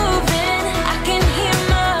moving, I can hear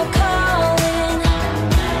my calling.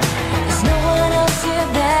 There's no one else here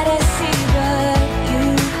that I see but you.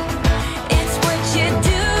 It's what you're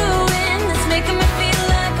doing, it's making me feel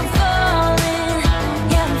like I'm falling.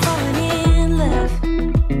 Yeah, I'm falling in love.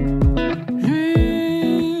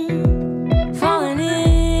 Falling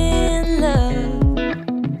in love.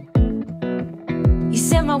 You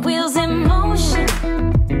set my wheels in motion,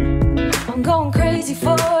 I'm going crazy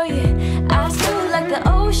for you. Eyes blue like the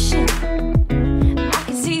ocean, I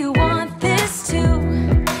can see you want this too.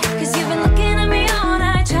 Cause you've been looking at me all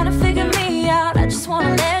night, trying to figure me out. I just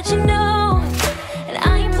wanna let you know, and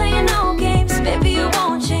I ain't playing no games, baby, you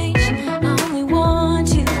won't change. I only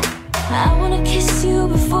want you. I wanna kiss you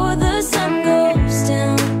before the sun goes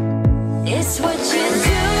down. It's what you're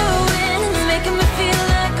doing, it's making me feel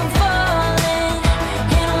like I'm falling.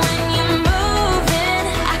 And when you're moving,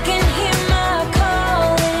 I can hear my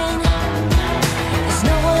calling.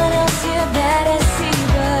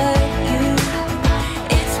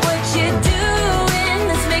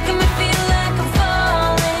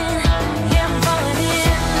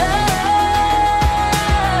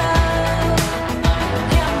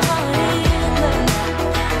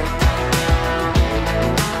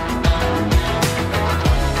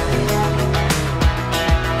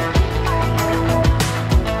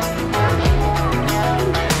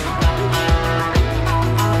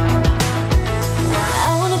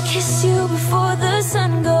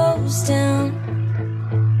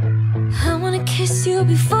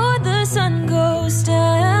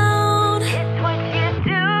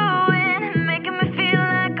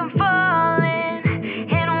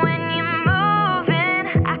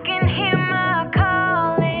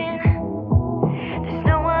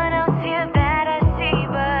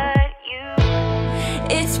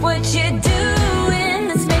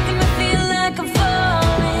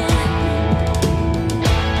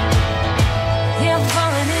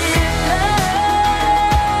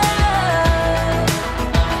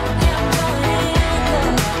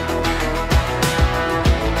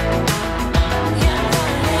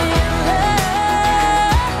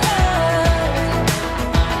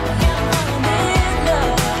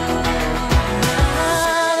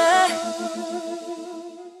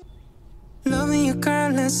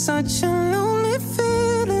 such a lonely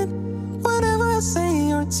feeling. Whatever I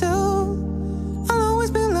say or do, I'll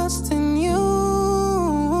always be lost in you.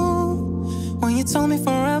 When you told me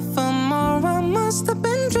forevermore, I must have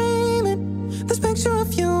been dreaming. This picture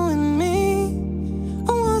of you and me,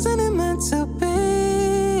 or wasn't it meant to be?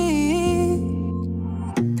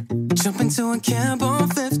 Jump into a cab on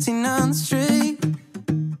 59th Street.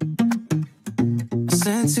 I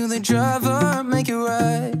said to the driver, make it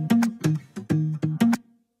right.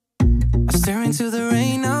 I stare into the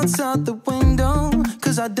rain outside the window,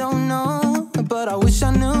 cause I don't know, but I wish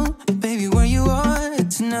I knew, baby, where you are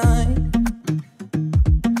tonight.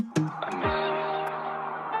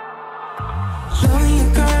 Loving you,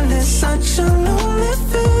 girl, is such a lonely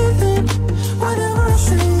feeling. Whatever I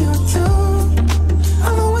say or do,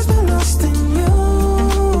 I'll always be lost in you.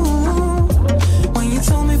 When you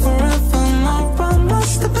told me forevermore, I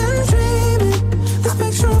must have been dreaming. This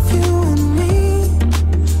picture of you and me,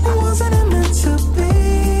 it wasn't it meant to be?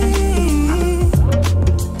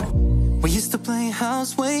 We used to play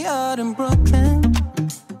house way out in Brooklyn,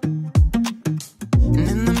 and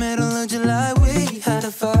in the middle of July we had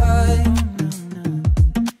a fight.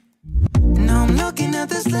 Now I'm looking at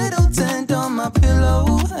this little tent on my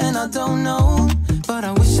pillow, and I don't know, but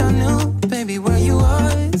I wish I knew, baby, where you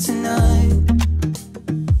are tonight.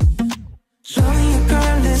 Loving you,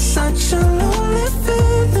 girl, is such a lonely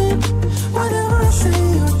feeling. Whatever I say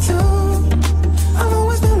or do, I'll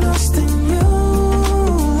always be lost in you.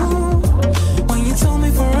 When you told me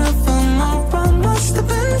forevermore, I must have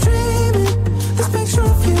been dreaming. This picture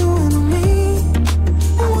of you and me,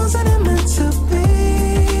 it wasn't it meant to be?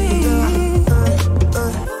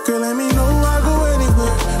 Girl, let me know I go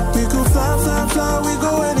anywhere. We could fly, fly, fly, we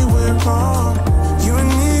go anywhere. You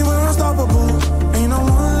and me, we're unstoppable. Ain't no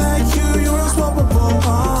one like you, you're unstoppable.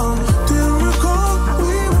 Do you recall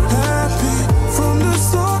we were happy from the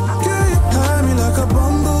start? Girl, you had me like a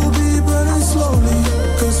bumblebee, burning slowly.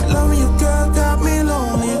 Cause loving you, girl, got me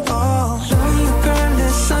lonely. Loving you, girl,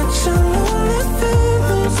 is such a lonely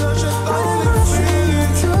feeling.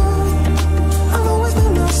 Whatever I say or do, I'll always be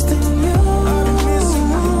lost in you.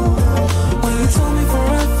 When you told me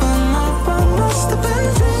forevermore, I must have been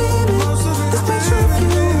dreaming. This picture of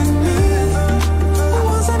you and me, it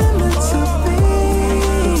wasn't it meant to be?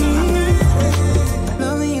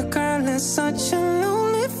 Loving you, girl, is such a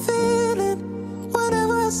lonely feeling.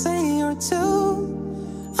 Whatever I say or do,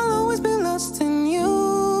 I'll always be lost in you.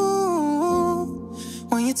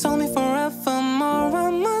 When you told me forevermore, I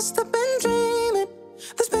must have been dreaming.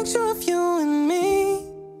 This picture of you and me,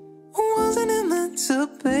 wasn't it meant to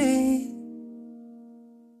be?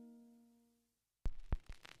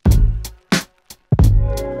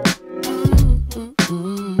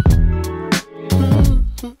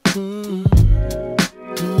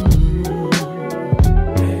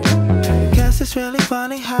 Guess it's really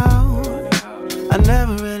funny how I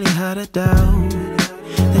never really had a doubt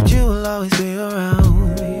that you will always be around.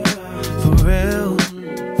 For real,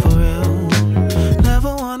 for real.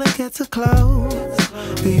 Never wanna get too close,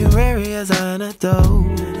 be wary as an adult.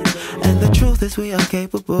 And the truth is we are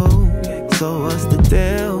capable. So what's the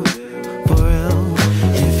deal? For real.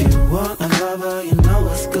 If you want a lover, you know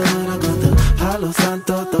what's good. I got the Palo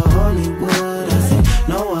Santo, the Hollywood. I say,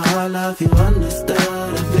 no, I love you, understood. I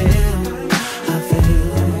feel.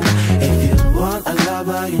 If you want a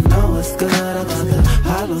lover, you know what's good. I got the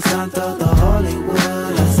Palo Santo, the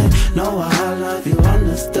Hollywood. I say, no, I love you,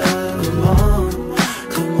 understood. Come on,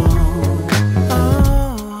 come on.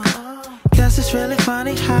 Oh, guess it's really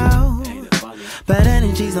funny how bad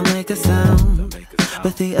energies don't make a sound,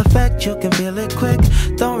 but the effect you can feel it quick.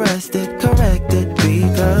 Don't rest it, correct it,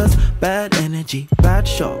 because bad energy, bad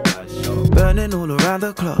shock, burning all around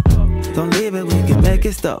the clock. Don't leave it, we can make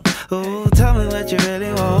it stop. Oh, tell me what you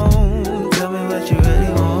really want. Tell me what you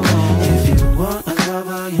really want. If you want a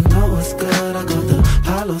lover, you know what's good. I got the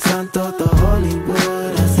Palo Santo, the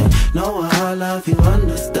Hollywood. I say, no, I love you,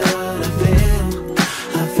 understood. I feel.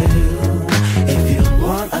 If you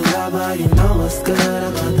want a lover, you know what's good.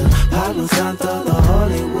 I got the Palo Santo, the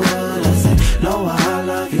Hollywood. I say, no, I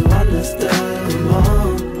love you, understood. Come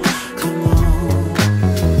on, come on.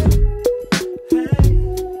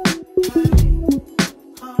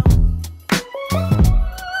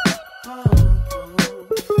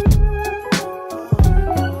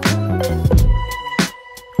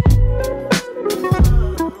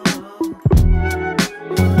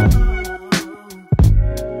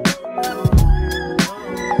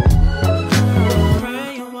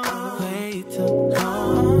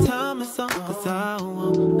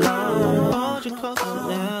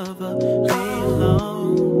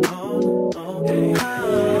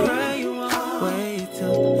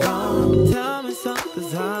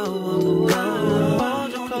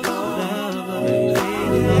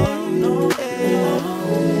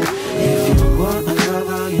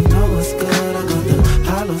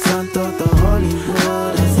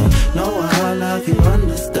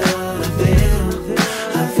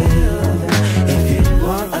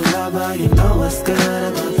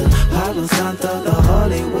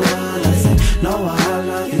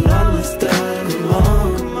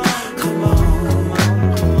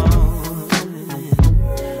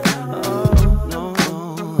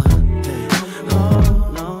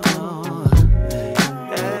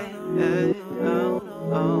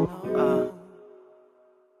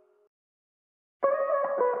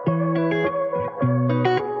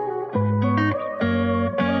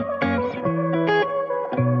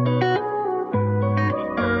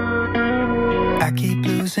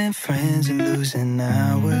 losing friends and losing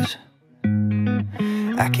hours.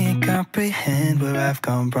 I can't comprehend where I've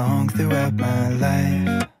gone wrong throughout my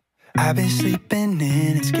life. I've been sleeping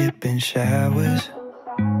in and skipping showers.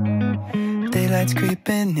 Daylight's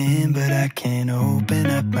creeping in, but I can't open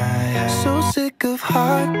up my eyes. So sick of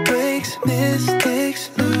heartbreaks,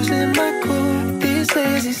 mistakes, losing my cool. These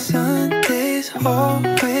lazy Sundays,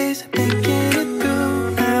 always thinking it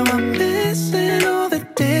through. Now I'm missing all the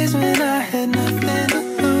days when I had nothing to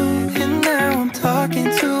lose. And now I'm talking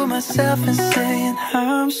to myself and saying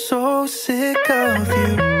I'm so sick of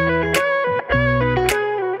you.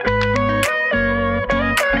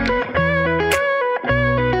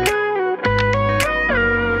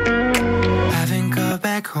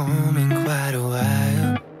 Home in quite a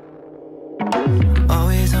while.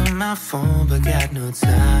 Always on my phone, but got no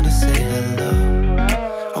time to say hello.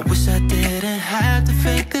 I wish I didn't have to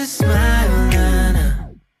fake this smile, nah, nah.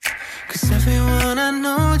 Cause everyone I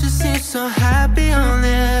know just seems so happy on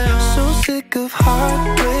their own. So sick of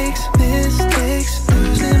heartbreaks, mistakes,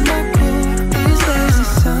 losing my cool. These lazy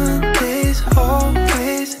Sundays,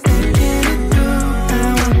 always thinking it through.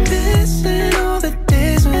 Now I'm missing all the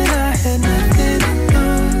days when I had nothing to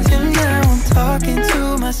lose. And now I'm talking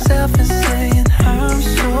to myself and saying I'm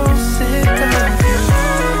so sick of you.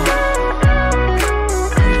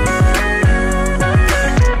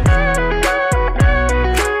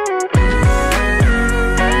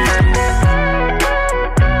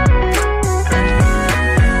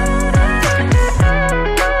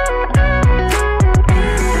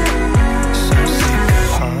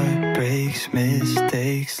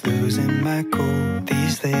 Mistakes, losing my cool.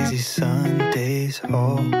 These lazy Sundays,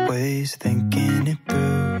 always thinking it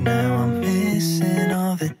through. Now I'm missing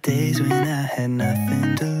all the days when I had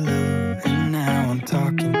nothing to lose. And now I'm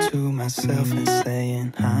talking to myself and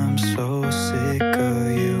saying I'm so sick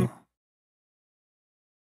of you.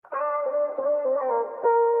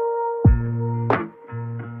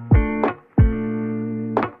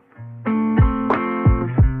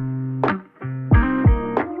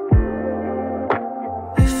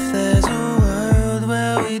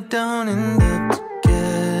 Don't end up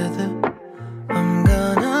together, I'm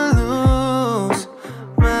gonna lose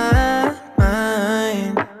my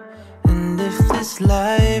mind. And if this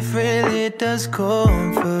life really does go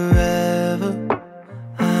on forever,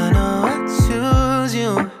 I know I choose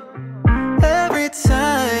you every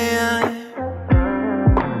time.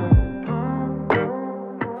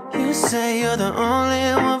 You say you're the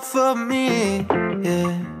only one for me,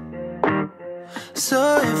 yeah. So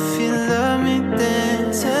if you love me,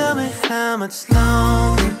 then tell me how much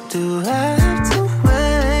longer do I have to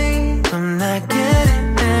wait? I'm not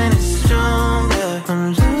getting any stronger,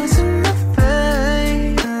 I'm losing my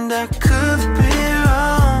faith. And I could be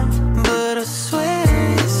wrong, but I swear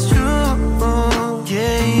it's true.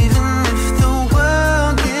 Yeah, even if the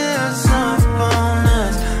world gives up on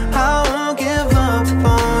us, I won't give up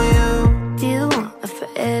on you. Do you want a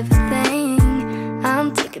forever thing? I'm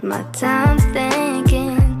taking my time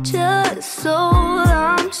thinking, just so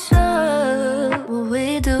I'm sure what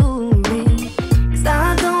we're doing. Cause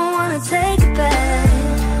I don't wanna take it back.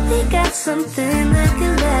 We got something that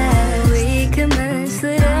can last. We can mess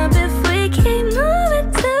it up if we keep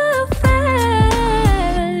moving too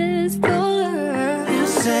fast. Oh. You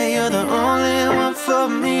say you're the only one for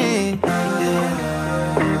me, yeah.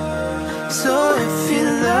 So if you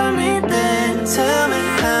love me, then tell me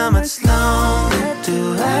how much longer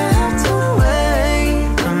do I have to wait?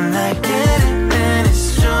 I'm not getting any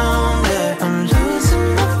stronger, I'm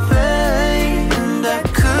losing my faith. And I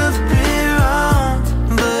could be wrong,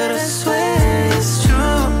 but I swear it's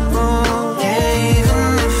true.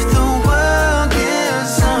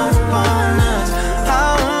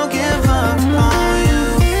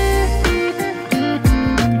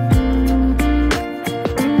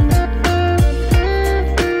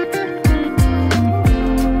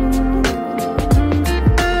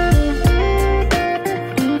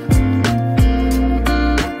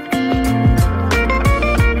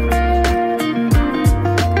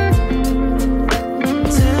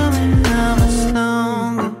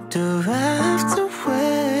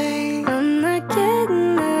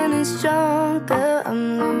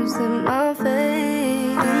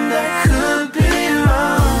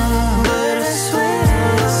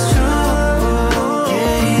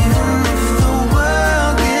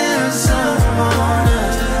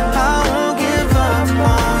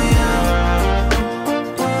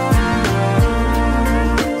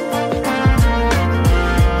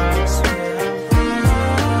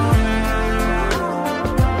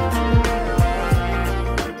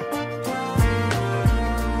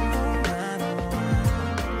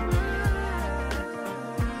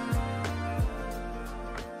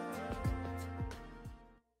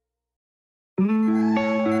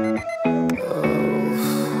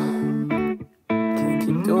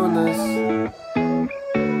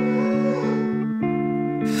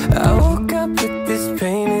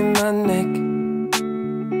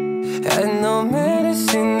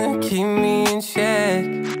 back.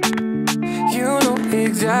 You know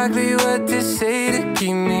exactly what to say to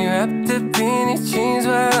keep me wrapped up in your jeans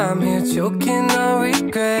while I'm here choking on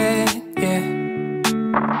regret, yeah.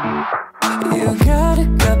 You got a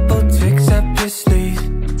couple tricks up your sleeve,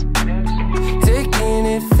 taking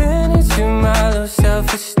advantage of my low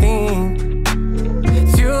self-esteem.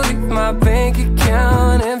 You leave my bank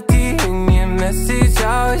account empty and your message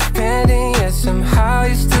always pending, yet somehow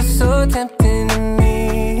you're still so tempting to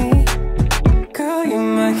me. Girl, you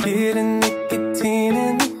might hit a nicotine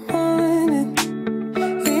in the morning,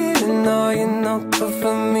 even though you're no good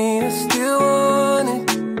for me, I still want it.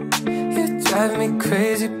 You drive me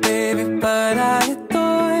crazy, baby, but I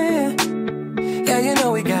adore you. Yeah, you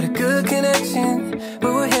know we got a good connection,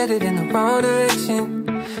 but we're headed in the wrong direction.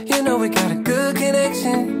 You know we got a good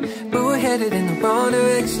connection, but we're headed in the wrong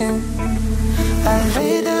direction. I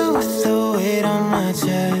lay there with the weight on my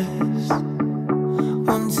chest,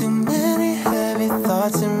 one too many heavy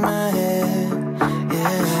thoughts in my head,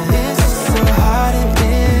 yeah. It's just so hard to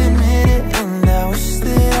admit it, and I wish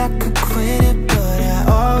that I could quit it, but I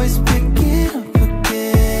always pick it up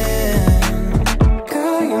again.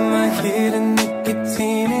 Girl, you might hit a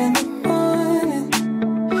nicotine in the morning,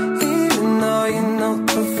 even though you're no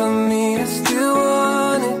good for me, I still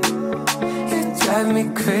want it. You drive me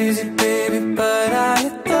crazy, baby, but I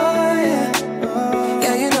adore you.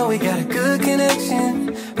 Yeah, you know we got a good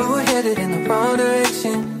connection, but we're headed in the wrong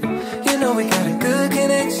direction. You know we got a good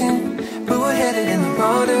connection, but we're headed in the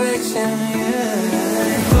wrong direction, yeah.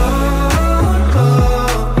 Oh, oh,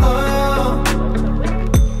 oh.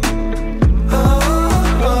 Oh,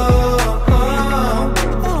 oh,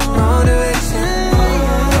 oh. Wrong direction.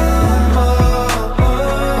 Oh, oh,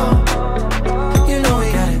 oh. You know we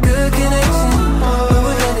got a good connection, but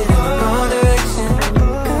we're headed in the wrong direction.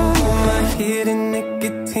 Girl, you might hit a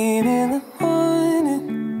nicotine in the morning,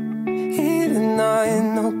 even though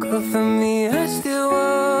you're no good for me, I still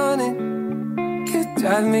want it. You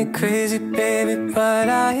drive me crazy, baby, but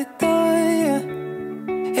I adore you.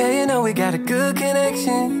 Yeah, you know we got a good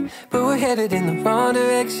connection, but we're headed in the wrong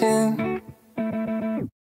direction.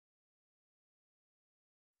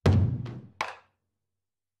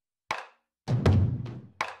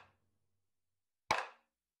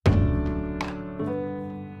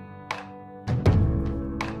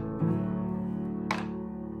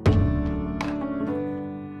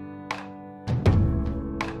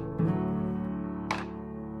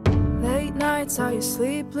 Late nights, are you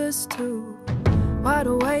sleepless too? Wide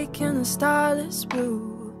awake in the starless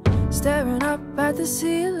blue, staring up at the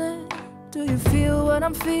ceiling. Do you feel what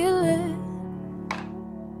I'm feeling?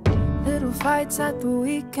 Little fights at the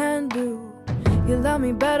weekend do. You love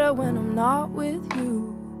me better when I'm not with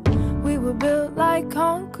you. We were built like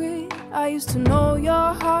concrete, I used to know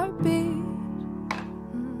your heartbeat.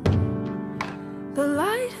 The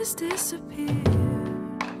light has disappeared,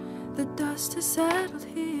 the dust has settled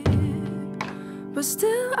here, but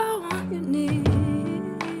still I want you near.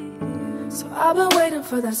 So I've been waiting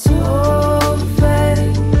for that slow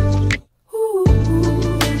fade. Ooh, ooh,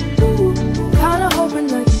 ooh. Kinda hoping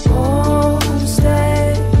that you won't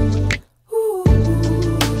stay. Ooh,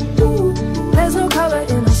 ooh, ooh. There's no color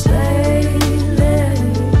in us lately,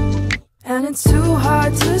 and it's too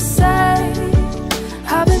hard to say.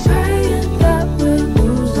 I've been praying that we'll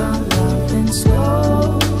lose our love in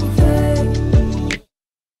slow fade.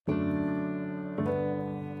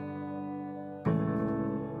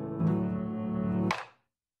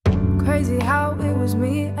 Crazy how it was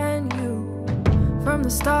me and you from the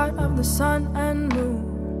start of the sun and moon.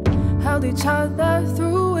 Held each other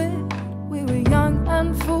through it, we were young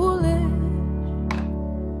and foolish.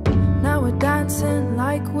 Now we're dancing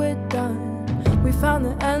like we're done. We found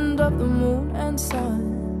the end of the moon and sun.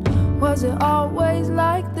 Was it always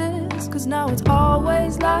like this? 'Cause now it's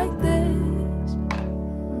always like this.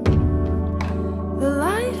 The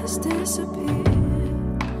light has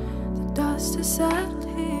disappeared, the dust has settled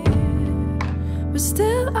here, but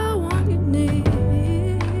still I want you near.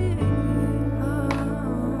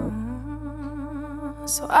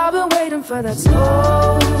 So I've been waiting for that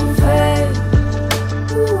slow fade.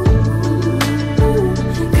 Ooh, ooh, ooh.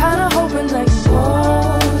 Kinda hoping that you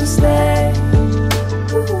won't stay.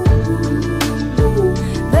 Ooh, ooh, ooh.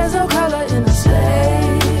 There's no color in us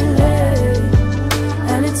lately,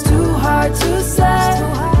 and it's too hard to say.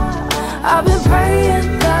 I've been praying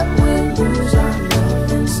that we'll lose our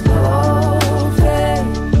love in slow fade.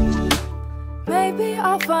 Maybe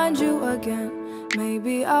I'll find you again,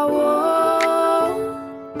 maybe I won't.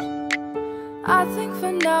 I think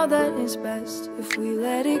for now that it's best if we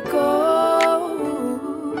let it go.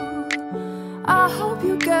 I hope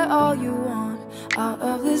you get all you want, out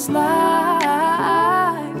of this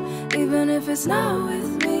life, even if it's not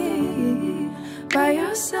with me by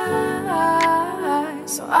your side.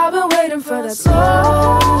 So I've been waiting for that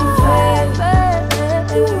soulmate,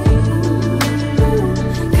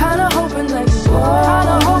 kinda hoping that you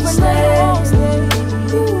won't stay.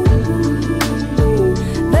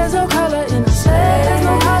 There's no color in the shade,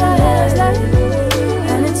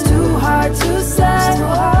 and it's too hard to say.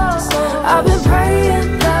 I've been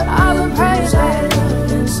praying that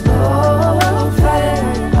it's slow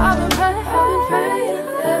fade. I've been praying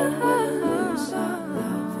that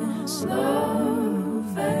it's slow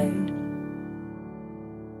fade.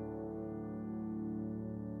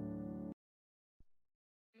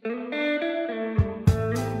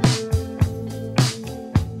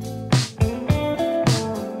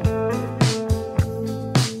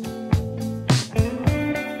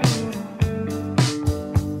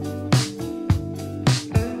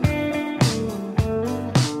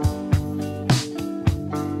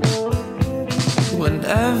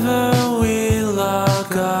 Whenever we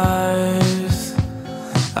lock eyes,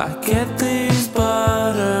 I get these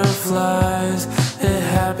butterflies. It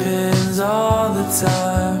happens all the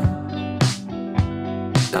time.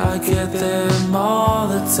 I get them all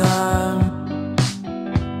the time.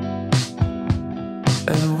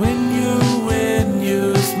 And when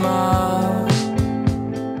you smile,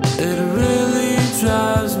 it really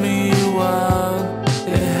drives me wild.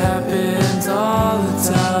 It happens all the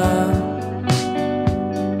time.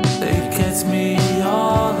 It gets me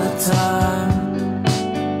all the time.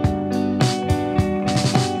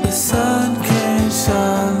 The sun can't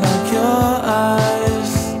shine like your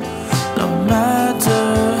eyes, no matter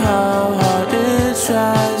how hard it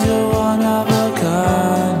tries. You're one of a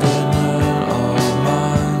kind and you're all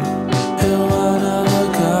mine. You're one of a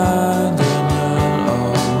kind and you're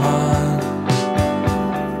all mine.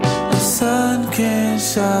 The sun can't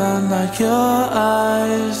shine like your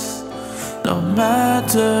eyes, no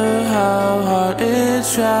matter how hard it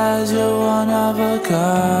tries. You're one of a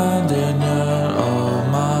kind and you're all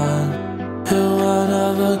mine. You're one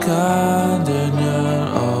of a kind and you're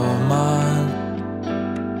all mine.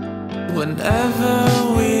 Whenever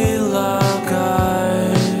we lock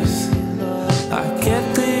eyes, I get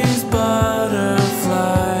these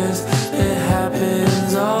butterflies. It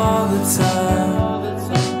happens all the time.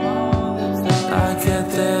 I get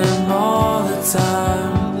them all the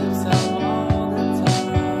time.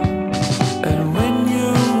 And when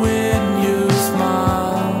you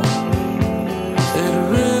smile, it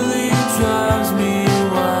really drives me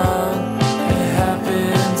wild. It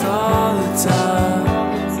happens all the time.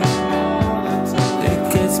 It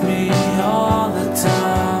gets me all the time.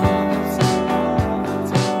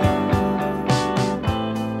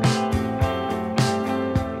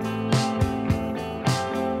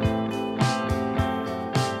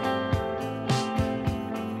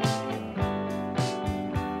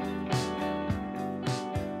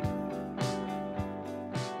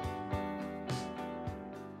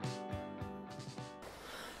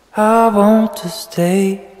 I want to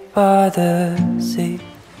stay by the sea,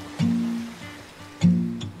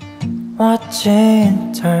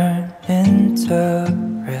 watching turn into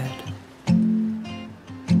red.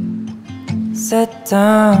 Sit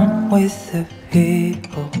down with the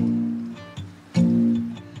people,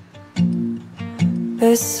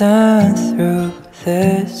 listen through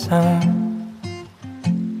the sound.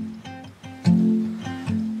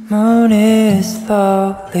 Moon is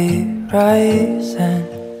slowly rising.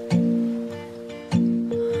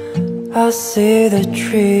 I see the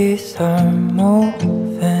trees are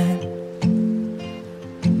moving.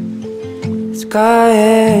 Sky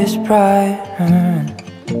is brighter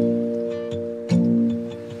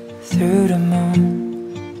through the moon.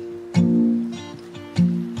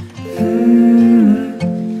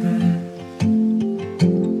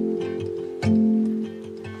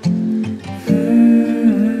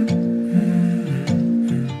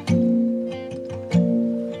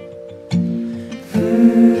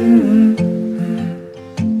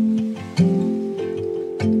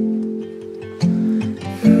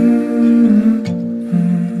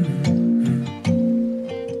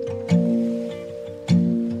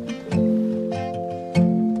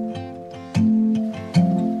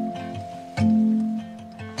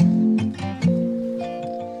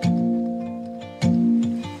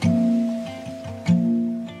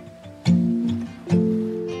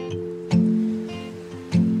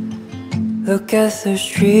 Look at those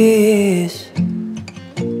trees.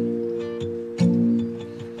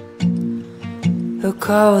 Look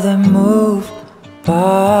how they move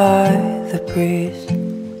by the breeze.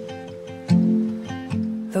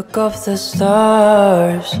 Look up the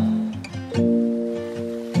stars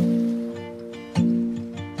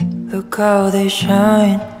Look how they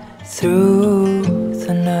shine through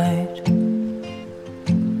the night.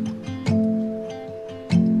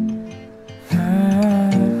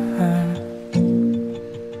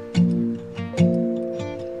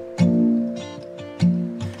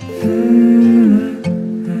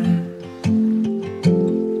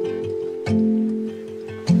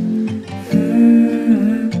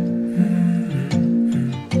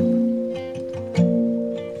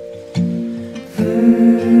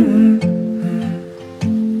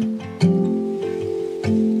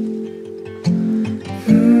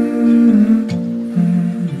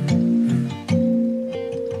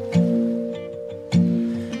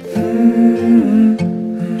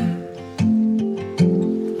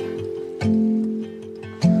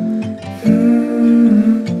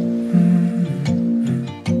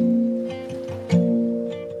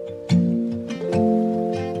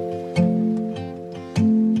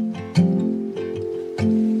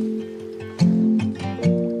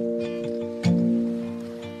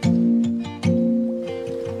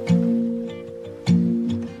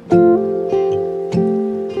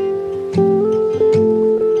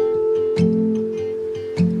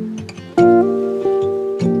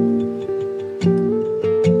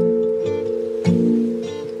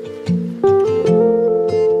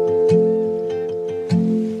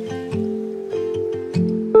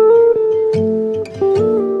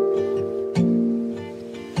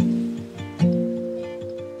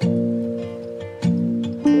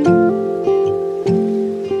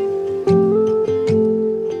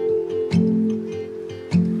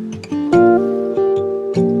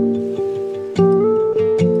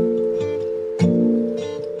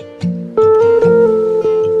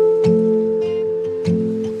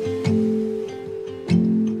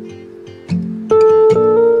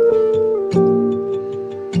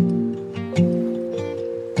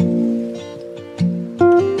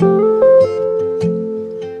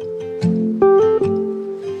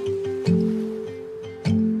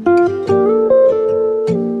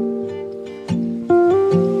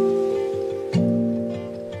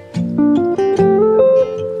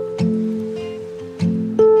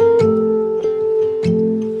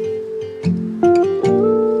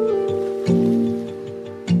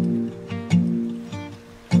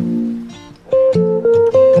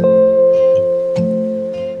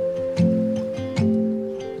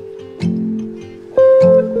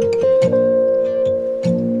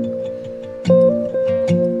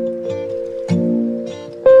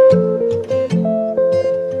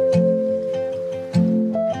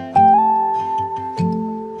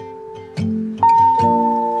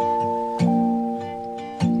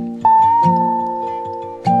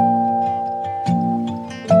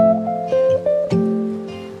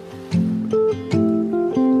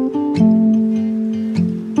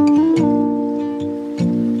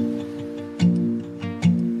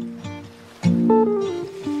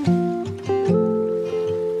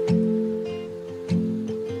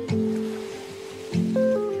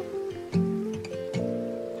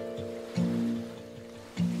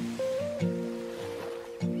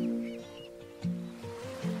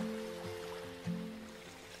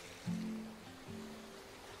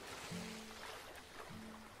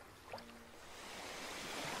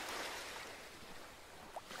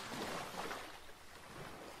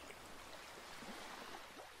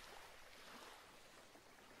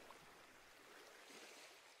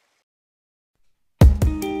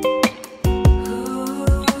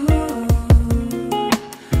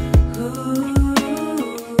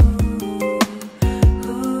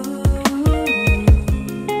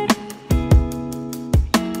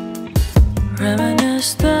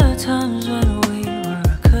 Reminisce the times when we were,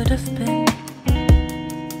 could have been.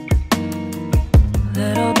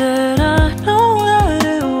 Little did I know that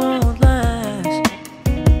it won't last.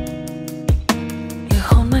 You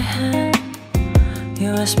hold my hand, you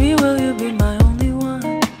ask me, will you be my only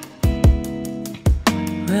one?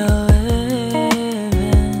 We'll live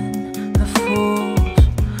in a fool's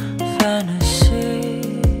fantasy.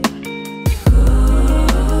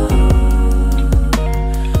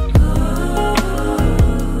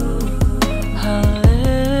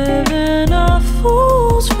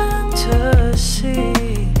 Fool's fantasy,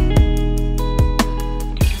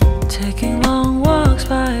 taking long walks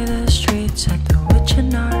by the streets at the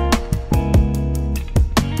witching hour,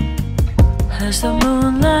 as the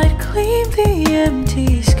moonlight cleaned the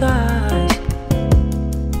empty skies.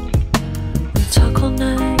 We talk all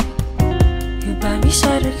night, you by me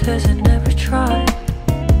sided cause I never tried.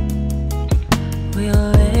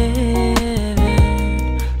 We'll live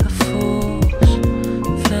in a fool's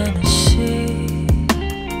fantasy.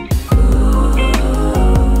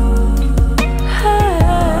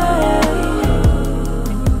 Hey,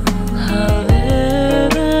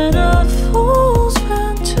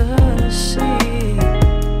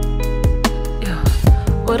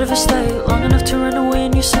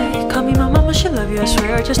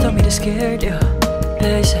 head, yeah.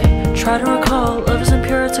 They say, try to recall, love isn't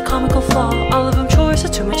pure, it's a comical flaw. All of them choice,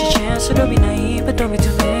 it's too much a chance, so don't be naive, but don't be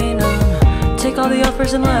too vain. Take all the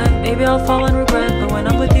offers in life, maybe I'll fall and regret, but when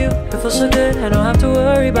I'm with you, it feels so good, I don't have to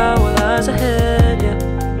worry about what lies ahead, yeah.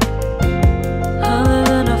 I live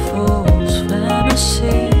in a fool's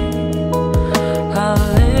fantasy, I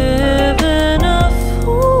live in a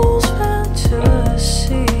fool's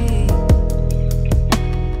fantasy.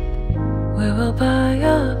 We will buy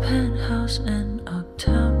a penthouse in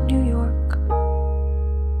uptown New York.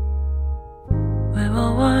 We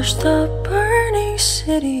will watch the burning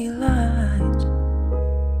city lights.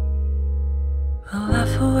 We'll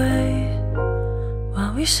laugh away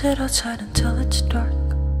while we sit outside until it's dark.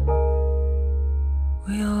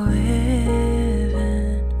 We'll live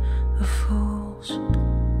in a fool's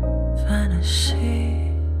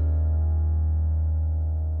fantasy.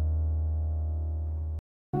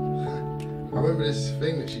 I remember this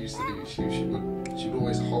thing that she used to do. She would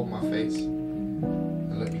always hold my face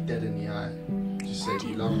and look me dead in the eye. Just say, Do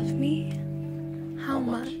you love me? How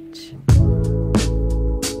much?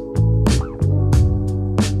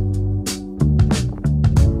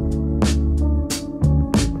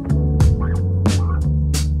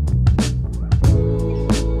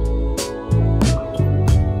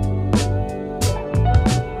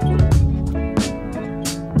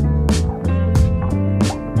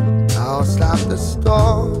 I'll stop the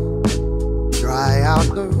storm, dry out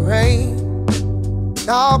the rain.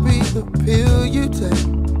 I'll be the pill you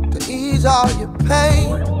take to ease all your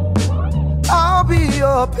pain. I'll be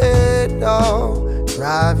your pet dog,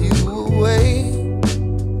 drive you away.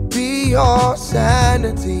 Be your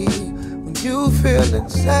sanity when you feel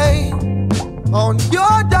insane. On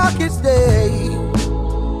your darkest day,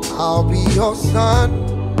 I'll be your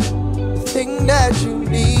sun, the thing that you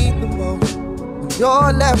need the most when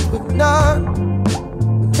you're left with none.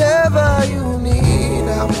 Whatever you need,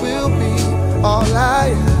 I will be. All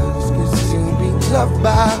I ask is to be loved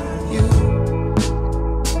by you.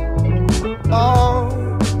 Oh,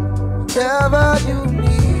 whatever you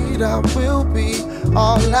need, I will be.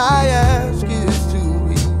 All I ask is to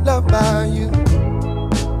be loved by you.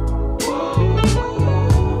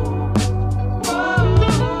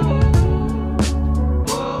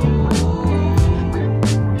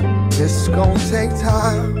 It's gonna take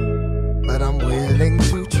time, but I'm willing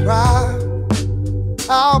to try.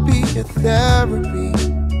 I'll be your therapy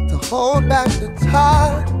to hold back the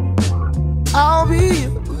tide. I'll be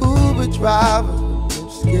your Uber driver when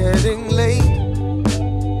it's getting late.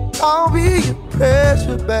 I'll be your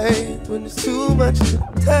pressure babe when it's too much to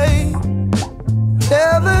take.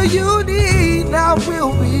 Whatever you need, I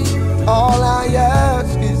will be. All I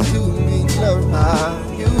ask is to be loved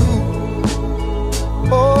by you.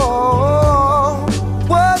 Oh,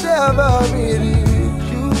 whatever it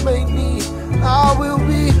is you may need, I will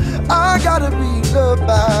be. I gotta be loved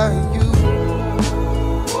by you.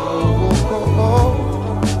 Oh, oh,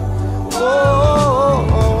 oh, oh,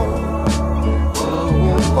 oh,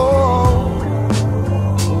 oh,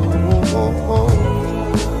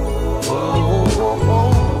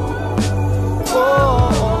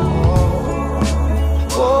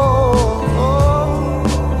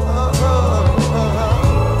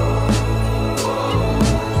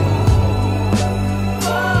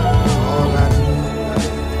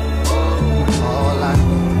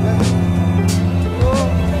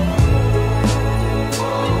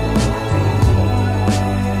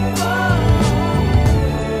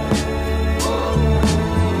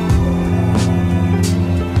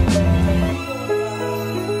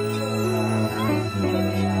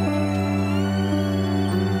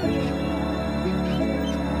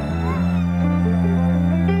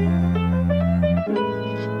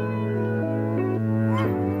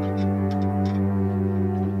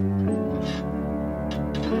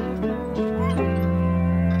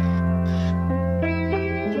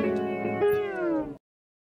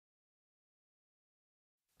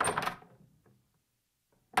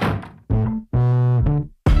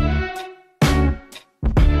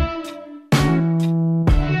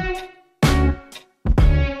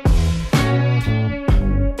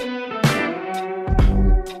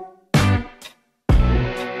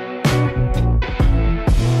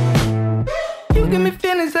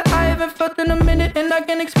 in a minute and I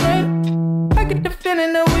can't explain. I get the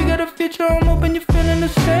feeling that we got a future. I'm hoping you're feeling the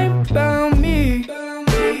same about me.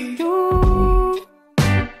 You,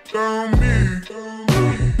 about me.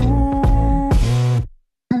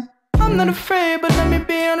 I'm not afraid, but let me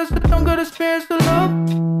be honest, I don't got experience to love.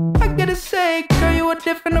 I gotta say, girl, you are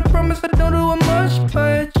different. I promise I don't do it much,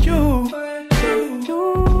 but you.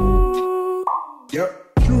 Yep.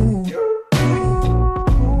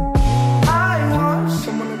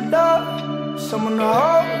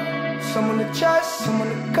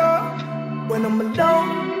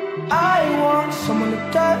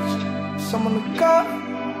 someone to call.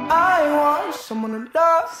 I want someone to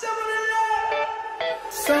love.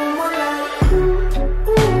 Someone like you.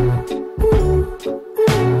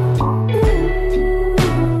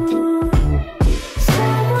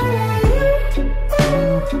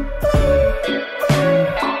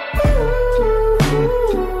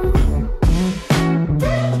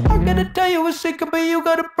 But you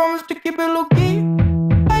gotta promise to keep it low-key.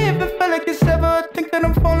 I haven't felt like this ever. I think that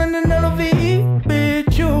I'm falling in LOVE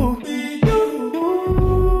with you.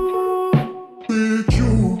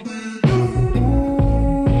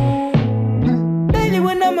 Lately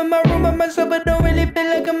when I'm in my room by myself, I don't really feel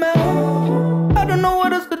like I'm at home. I don't know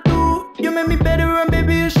what else to do. You make me better and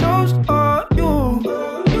baby it shows. Oh, you.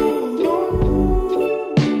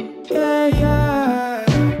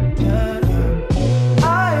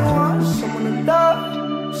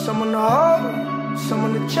 Someone to hold,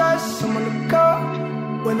 someone to trust, someone to call.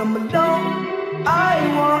 When I'm alone, I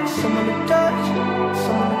want someone to touch,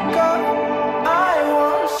 someone to call. I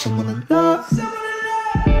want someone to love,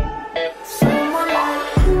 someone like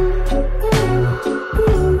you.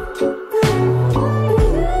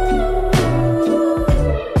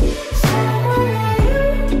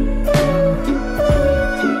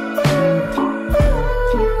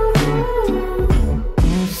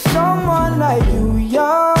 Someone like you,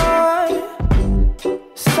 yeah.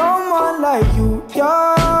 Someone like you,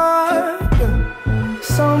 yeah.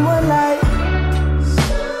 Someone like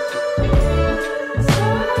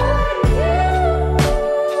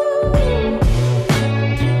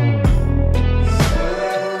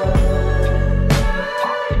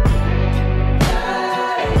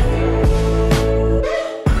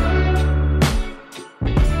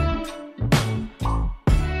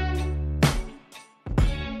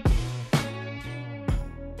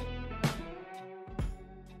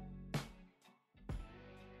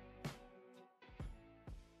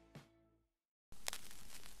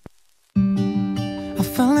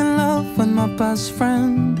my best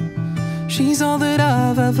friend. She's all that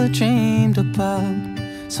I've ever dreamed about.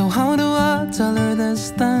 So how do I tell her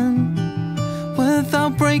this then,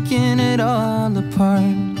 without breaking it all apart?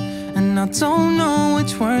 And I don't know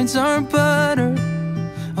which words are better,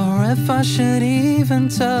 or if I should even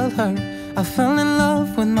tell her I fell in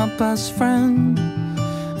love with my best friend,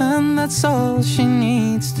 and that's all she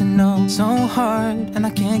needs to know. So hard, and I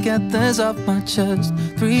can't get this off my chest.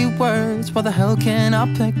 3 words, why the hell can't I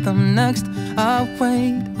pick them next? I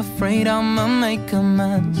wait, afraid I'ma make a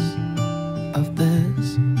mess of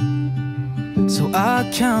this. So I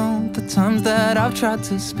count the times that I've tried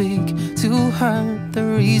to speak to her, the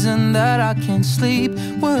reason that I can't sleep.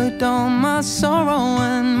 Would all my sorrow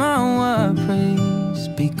and my worries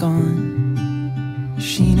be gone?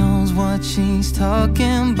 She knows what she's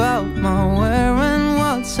talking about, my where and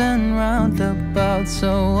what's and roundabout.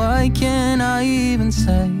 So why can't I even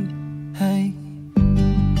say, hey,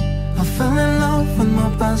 I fell in love with my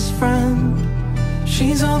best friend.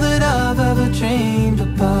 She's all that I've ever dreamed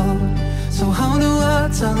about. So how do I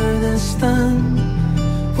tell her this then,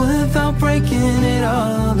 without breaking it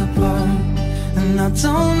all apart? And I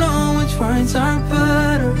don't know which words are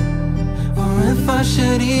better, or if I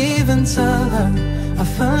should even tell her I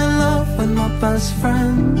fell in love with my best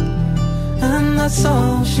friend, and that's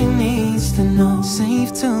all she needs to know.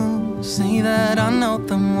 Safe to say that I know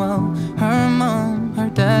them well, her mom, her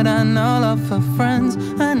dad, and all of her friends.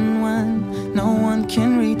 And when no one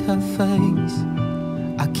can read her face,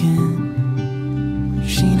 I can.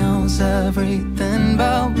 She knows everything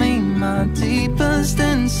about me, my deepest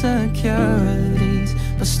insecurities,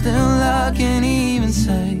 but still I can't even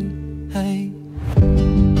say, hey,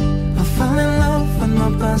 I fell in love with my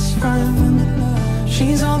best friend.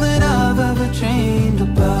 She's all that I've ever dreamed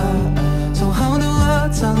about. So how do I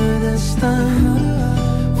tell her this then,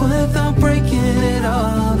 without breaking it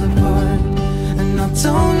all apart? And I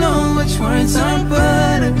don't know which words are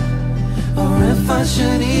better, or if I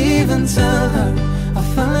should even tell her I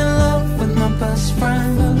fell in love with my best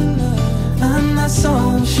friend, and that's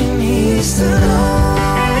all she needs to know.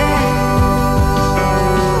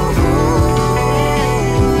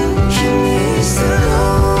 She needs to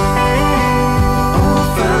know. Oh, I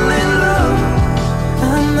fell in love,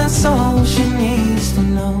 and that's all she needs to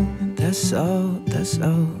know. That's all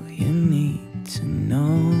you need to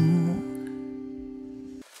know.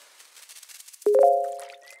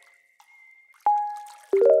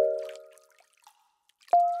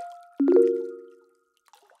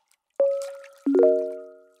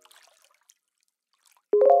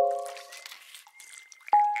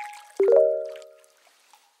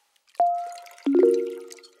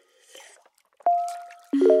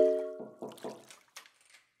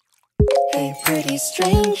 Hey, pretty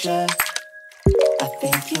stranger, I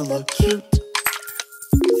think you look cute.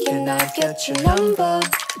 Can I get your number?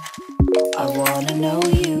 I wanna know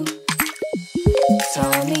you.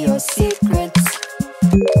 Tell me your secrets.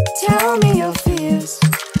 Tell me your fears.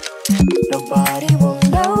 Nobody will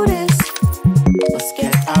notice. Let's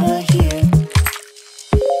get out of here.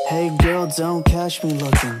 Hey girl, don't catch me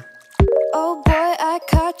looking. Oh boy, I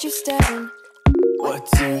caught you staring. What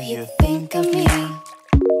do you think of me?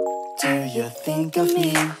 Do you think of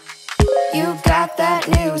me? You got that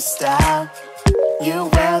new style. You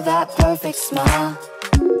wear that perfect smile.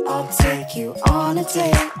 I'll take you on a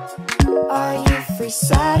date. Are you free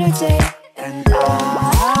Saturday? And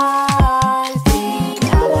I think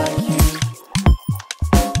I like you.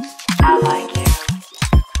 I like you.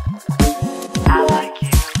 I like you.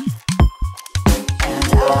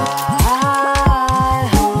 And I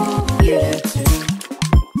hope you do too.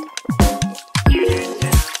 You do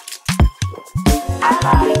too. I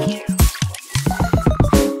like you.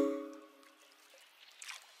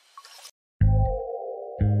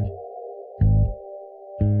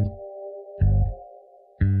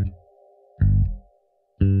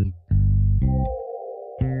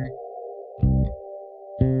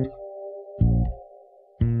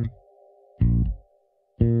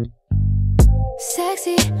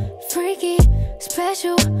 Sexy, freaky,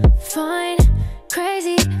 special, fine,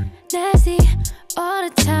 crazy, nasty, all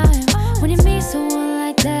the time. When you meet someone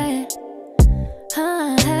like that,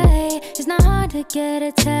 hey, it's not hard to get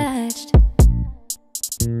attached.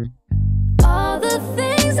 All the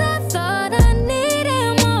things I thought I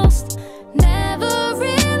needed most never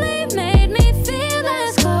really made me feel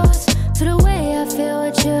as close to the way I feel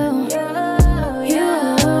with you.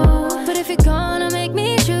 But if you're gonna make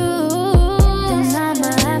me choose, then I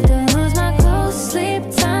might have to lose my clothes, sleep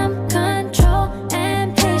time, control,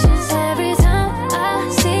 and patience. Every time I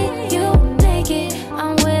see you naked,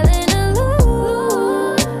 I'm willing to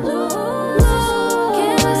lose.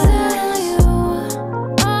 Can I tell you,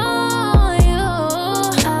 oh, you?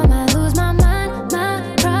 I might lose my mind, my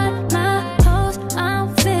pride, my pose. I'm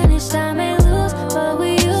finished, I may lose, but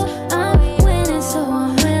with you, I'm winning, so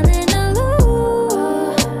I'm willing to lose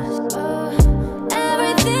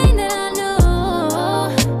everything that I knew.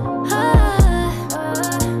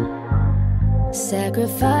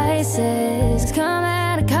 Sacrifices come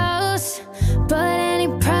at a cost, but any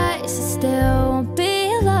price it still won't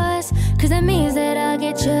be lost. Cause that means that I'll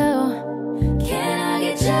get you. Can I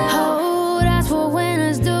get you? Oh, that's what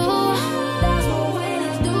winners do. All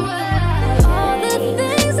the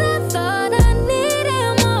things I thought I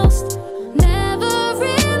needed most never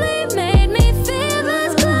really made me feel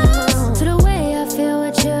as close to the way I feel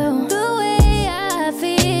with you. The way I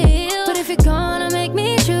feel. But if you're gonna make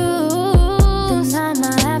me choose, then I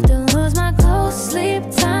might have to lose my clothes, sleep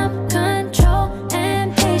time, control,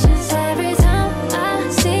 and patience. Every time I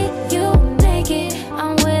see you naked,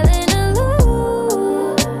 I'm willing to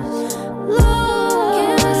lose.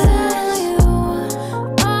 Can I tell you,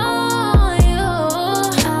 oh, you?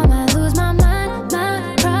 I might lose my mind, my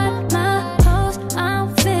pride, my pose. I'm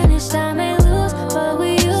finished, I may lose, but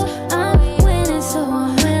with you, I'm winning, so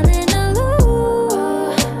I'm willing to lose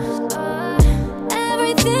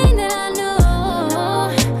everything that I knew.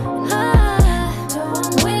 I'm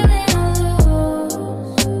willing to lose.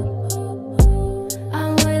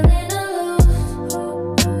 I'm willing to lose.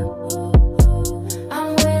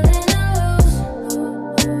 I'm willing to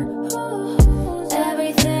lose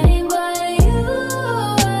everything but you.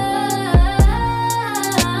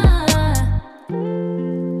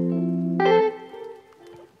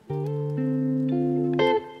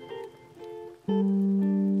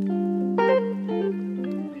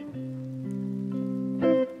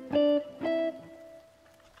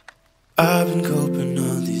 I've been coping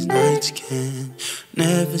all these nights, can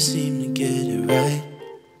never seem to get it right.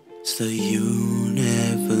 So you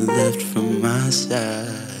never left from my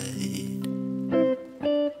side.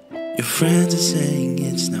 Your friends are saying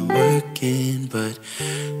it's not working, but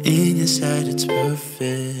in your sight it's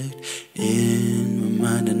perfect. In my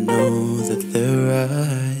mind I know that they're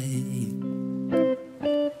right.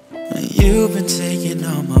 You've been taking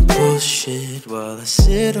all my bullshit while I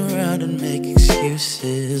sit around and make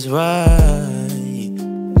excuses. Why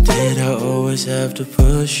did I always have to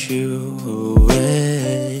push you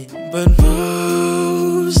away? But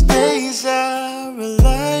most days I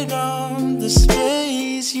relied on the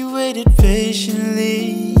space you waited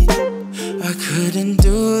patiently. I couldn't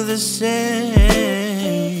do the same.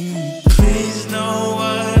 Please know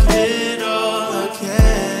I did all I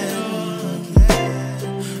can,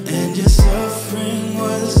 and your suffering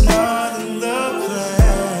was not in the plan.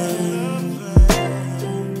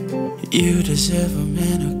 You deserve a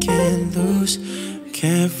man who can't lose,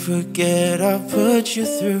 can't forget I put you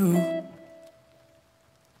through.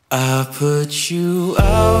 I put you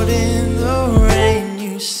out in the rain.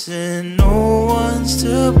 You said no one's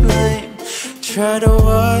to blame. Try to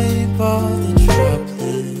wipe all the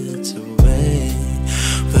droplets away,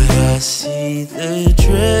 but I see the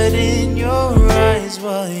dread in your eyes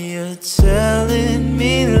while you're telling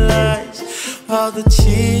me lies. All the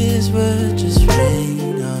tears were just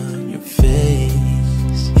rain on your face.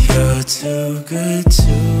 You're too good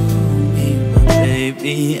to me, my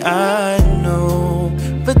baby, I know.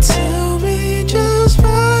 But tell me just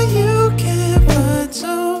why you can't find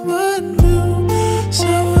someone new,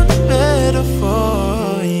 someone better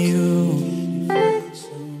for you.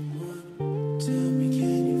 Tell me,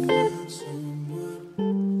 can you find someone?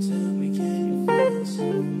 Tell me, can you find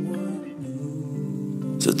someone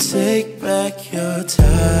new? So take back your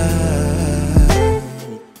time.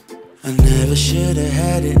 I never should have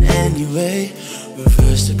had it anyway.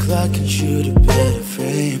 Reverse the clock and shoot a better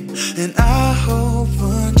frame. And I hope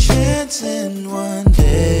one chance in one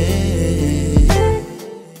day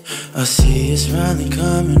I'll see us finally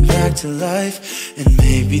coming back to life. And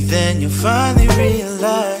maybe then you'll finally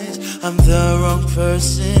realize I'm the wrong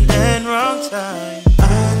person and wrong time.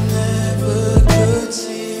 I never could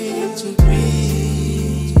seem to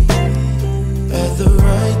be at the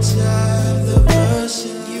right time, the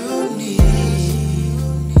person you need.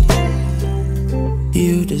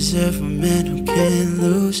 You deserve a man who can't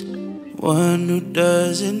lose, one who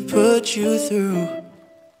doesn't put you through.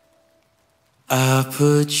 I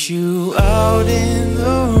put you out in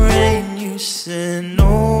the rain. You said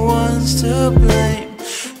no one's to blame.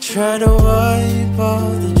 Try to wipe all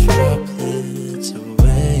the droplets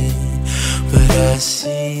away, but I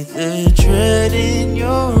see the dread in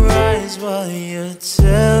your eyes while you're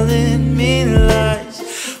telling me lies.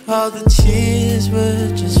 All the tears were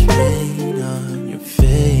just rain on your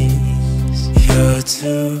face. You're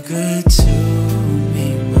too good to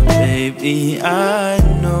me, my baby, I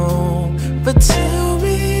know. But tell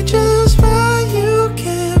me just why you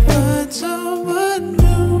can't find someone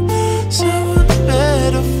new, someone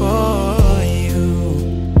better for you.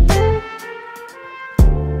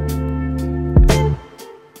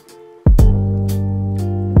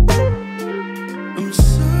 I'm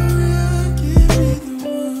sorry I can't be the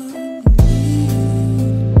one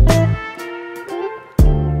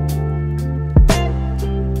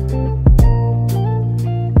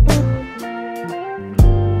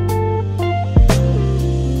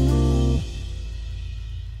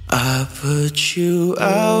I put you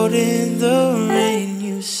out in the rain.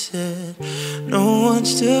 You said no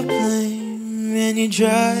one's to blame, and you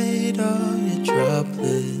dried all your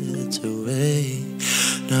droplets away.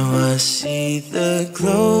 Now I see the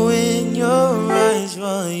glow in your eyes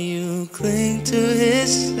while you cling to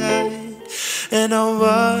his side, and I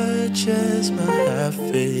watch as my half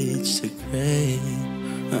fades to gray.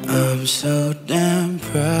 I'm so damn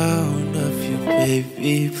proud of you,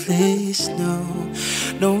 baby, please know.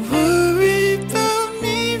 Don't worry about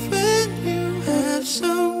me when you have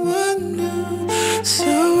someone new,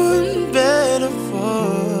 someone better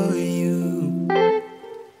for you.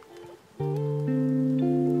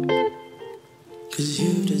 'Cause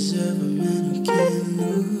you deserve a man who can't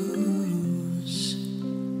lose.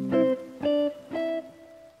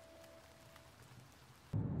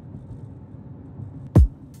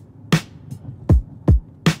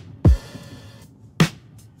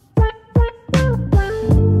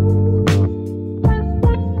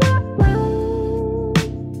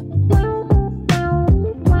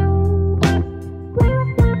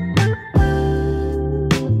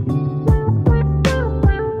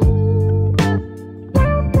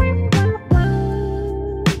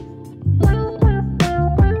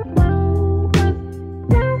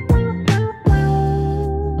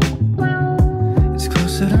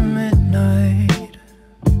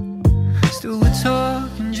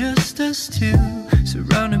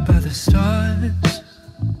 Surrounded by the stars,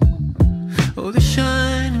 oh, they're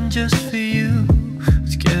shining just for you.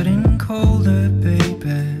 It's getting colder,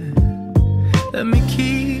 baby. Let me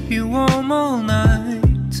keep you warm all night.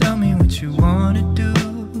 Tell me what you wanna do,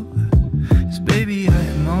 'cause baby, I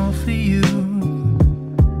am all for you.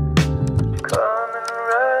 Come and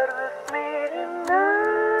ride with me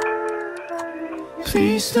tonight.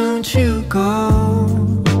 Please don't you go,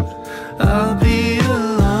 I'll be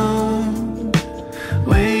alone.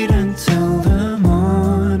 Wait until the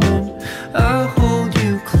morning, I'll hold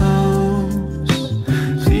you close.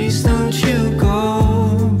 Please don't you go,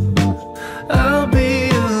 I'll be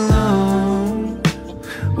alone.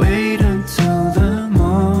 Wait until the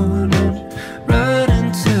morning, right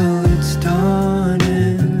until it's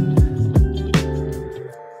dawning.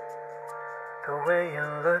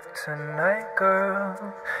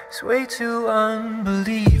 is way too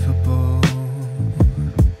unbelievable.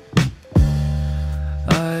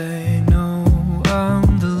 I know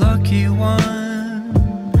I'm the lucky one.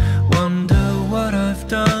 Wonder what I've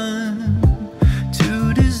done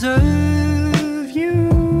to deserve you.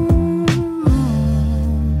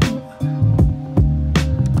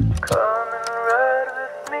 Come and ride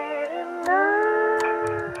with me tonight.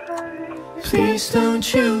 Please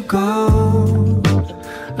don't you go.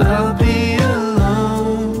 I'll be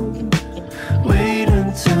alone. Wait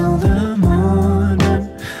until the morning.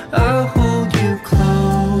 I'll hold you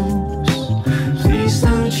close. Please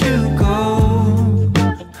don't you go.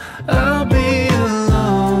 I'll be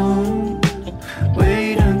alone.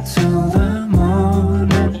 Wait until the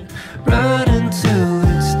morning. Right until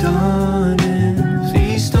it's dawning.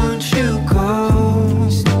 Please don't you go.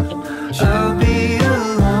 I'll be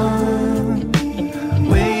alone.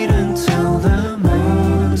 Wait until the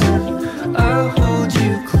morning. I'll hold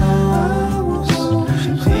you close.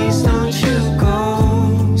 Please don't you go.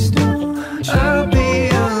 I'll be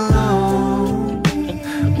alone.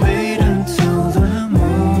 Wait until the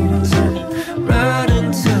morning. Right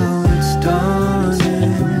until it's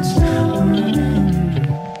dawning.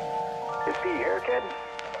 You see here, kid?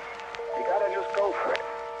 You gotta just go for it.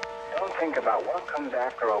 Don't think about what comes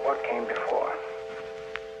after or what came before.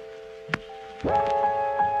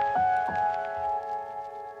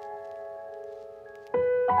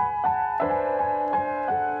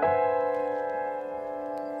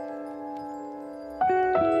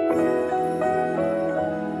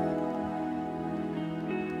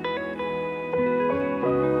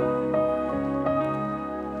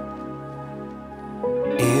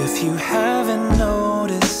 If you haven't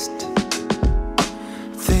noticed,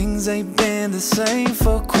 things ain't been the same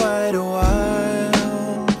for quite a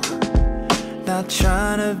while. Not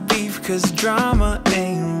trying to beef, cause drama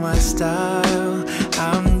ain't my style.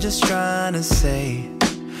 I'm just trying to say,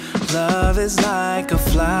 love is like a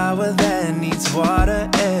flower that needs water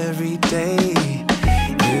every day.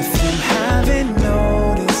 If you haven't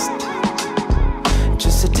noticed,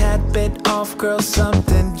 just a tad bit off, girl,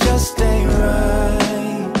 something just ain't right.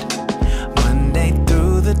 Monday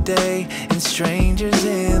through the day and strangers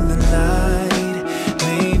in the night.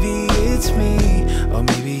 Maybe it's me, or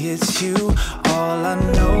maybe it's you. All I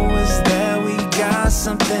know is that we got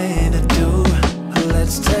something to do.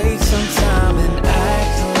 Let's take some time and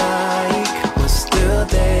act like we're still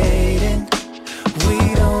dating. We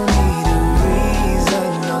don't need a reason,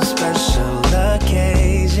 no special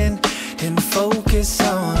occasion, and focus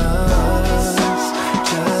on us.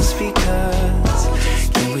 Just because,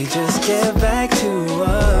 can we just get back to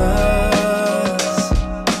us?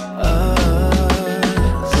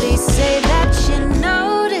 Please say that you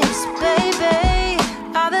notice, baby,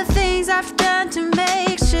 all the things I've done to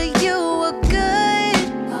make sure you were good.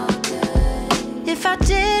 If I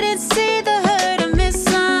did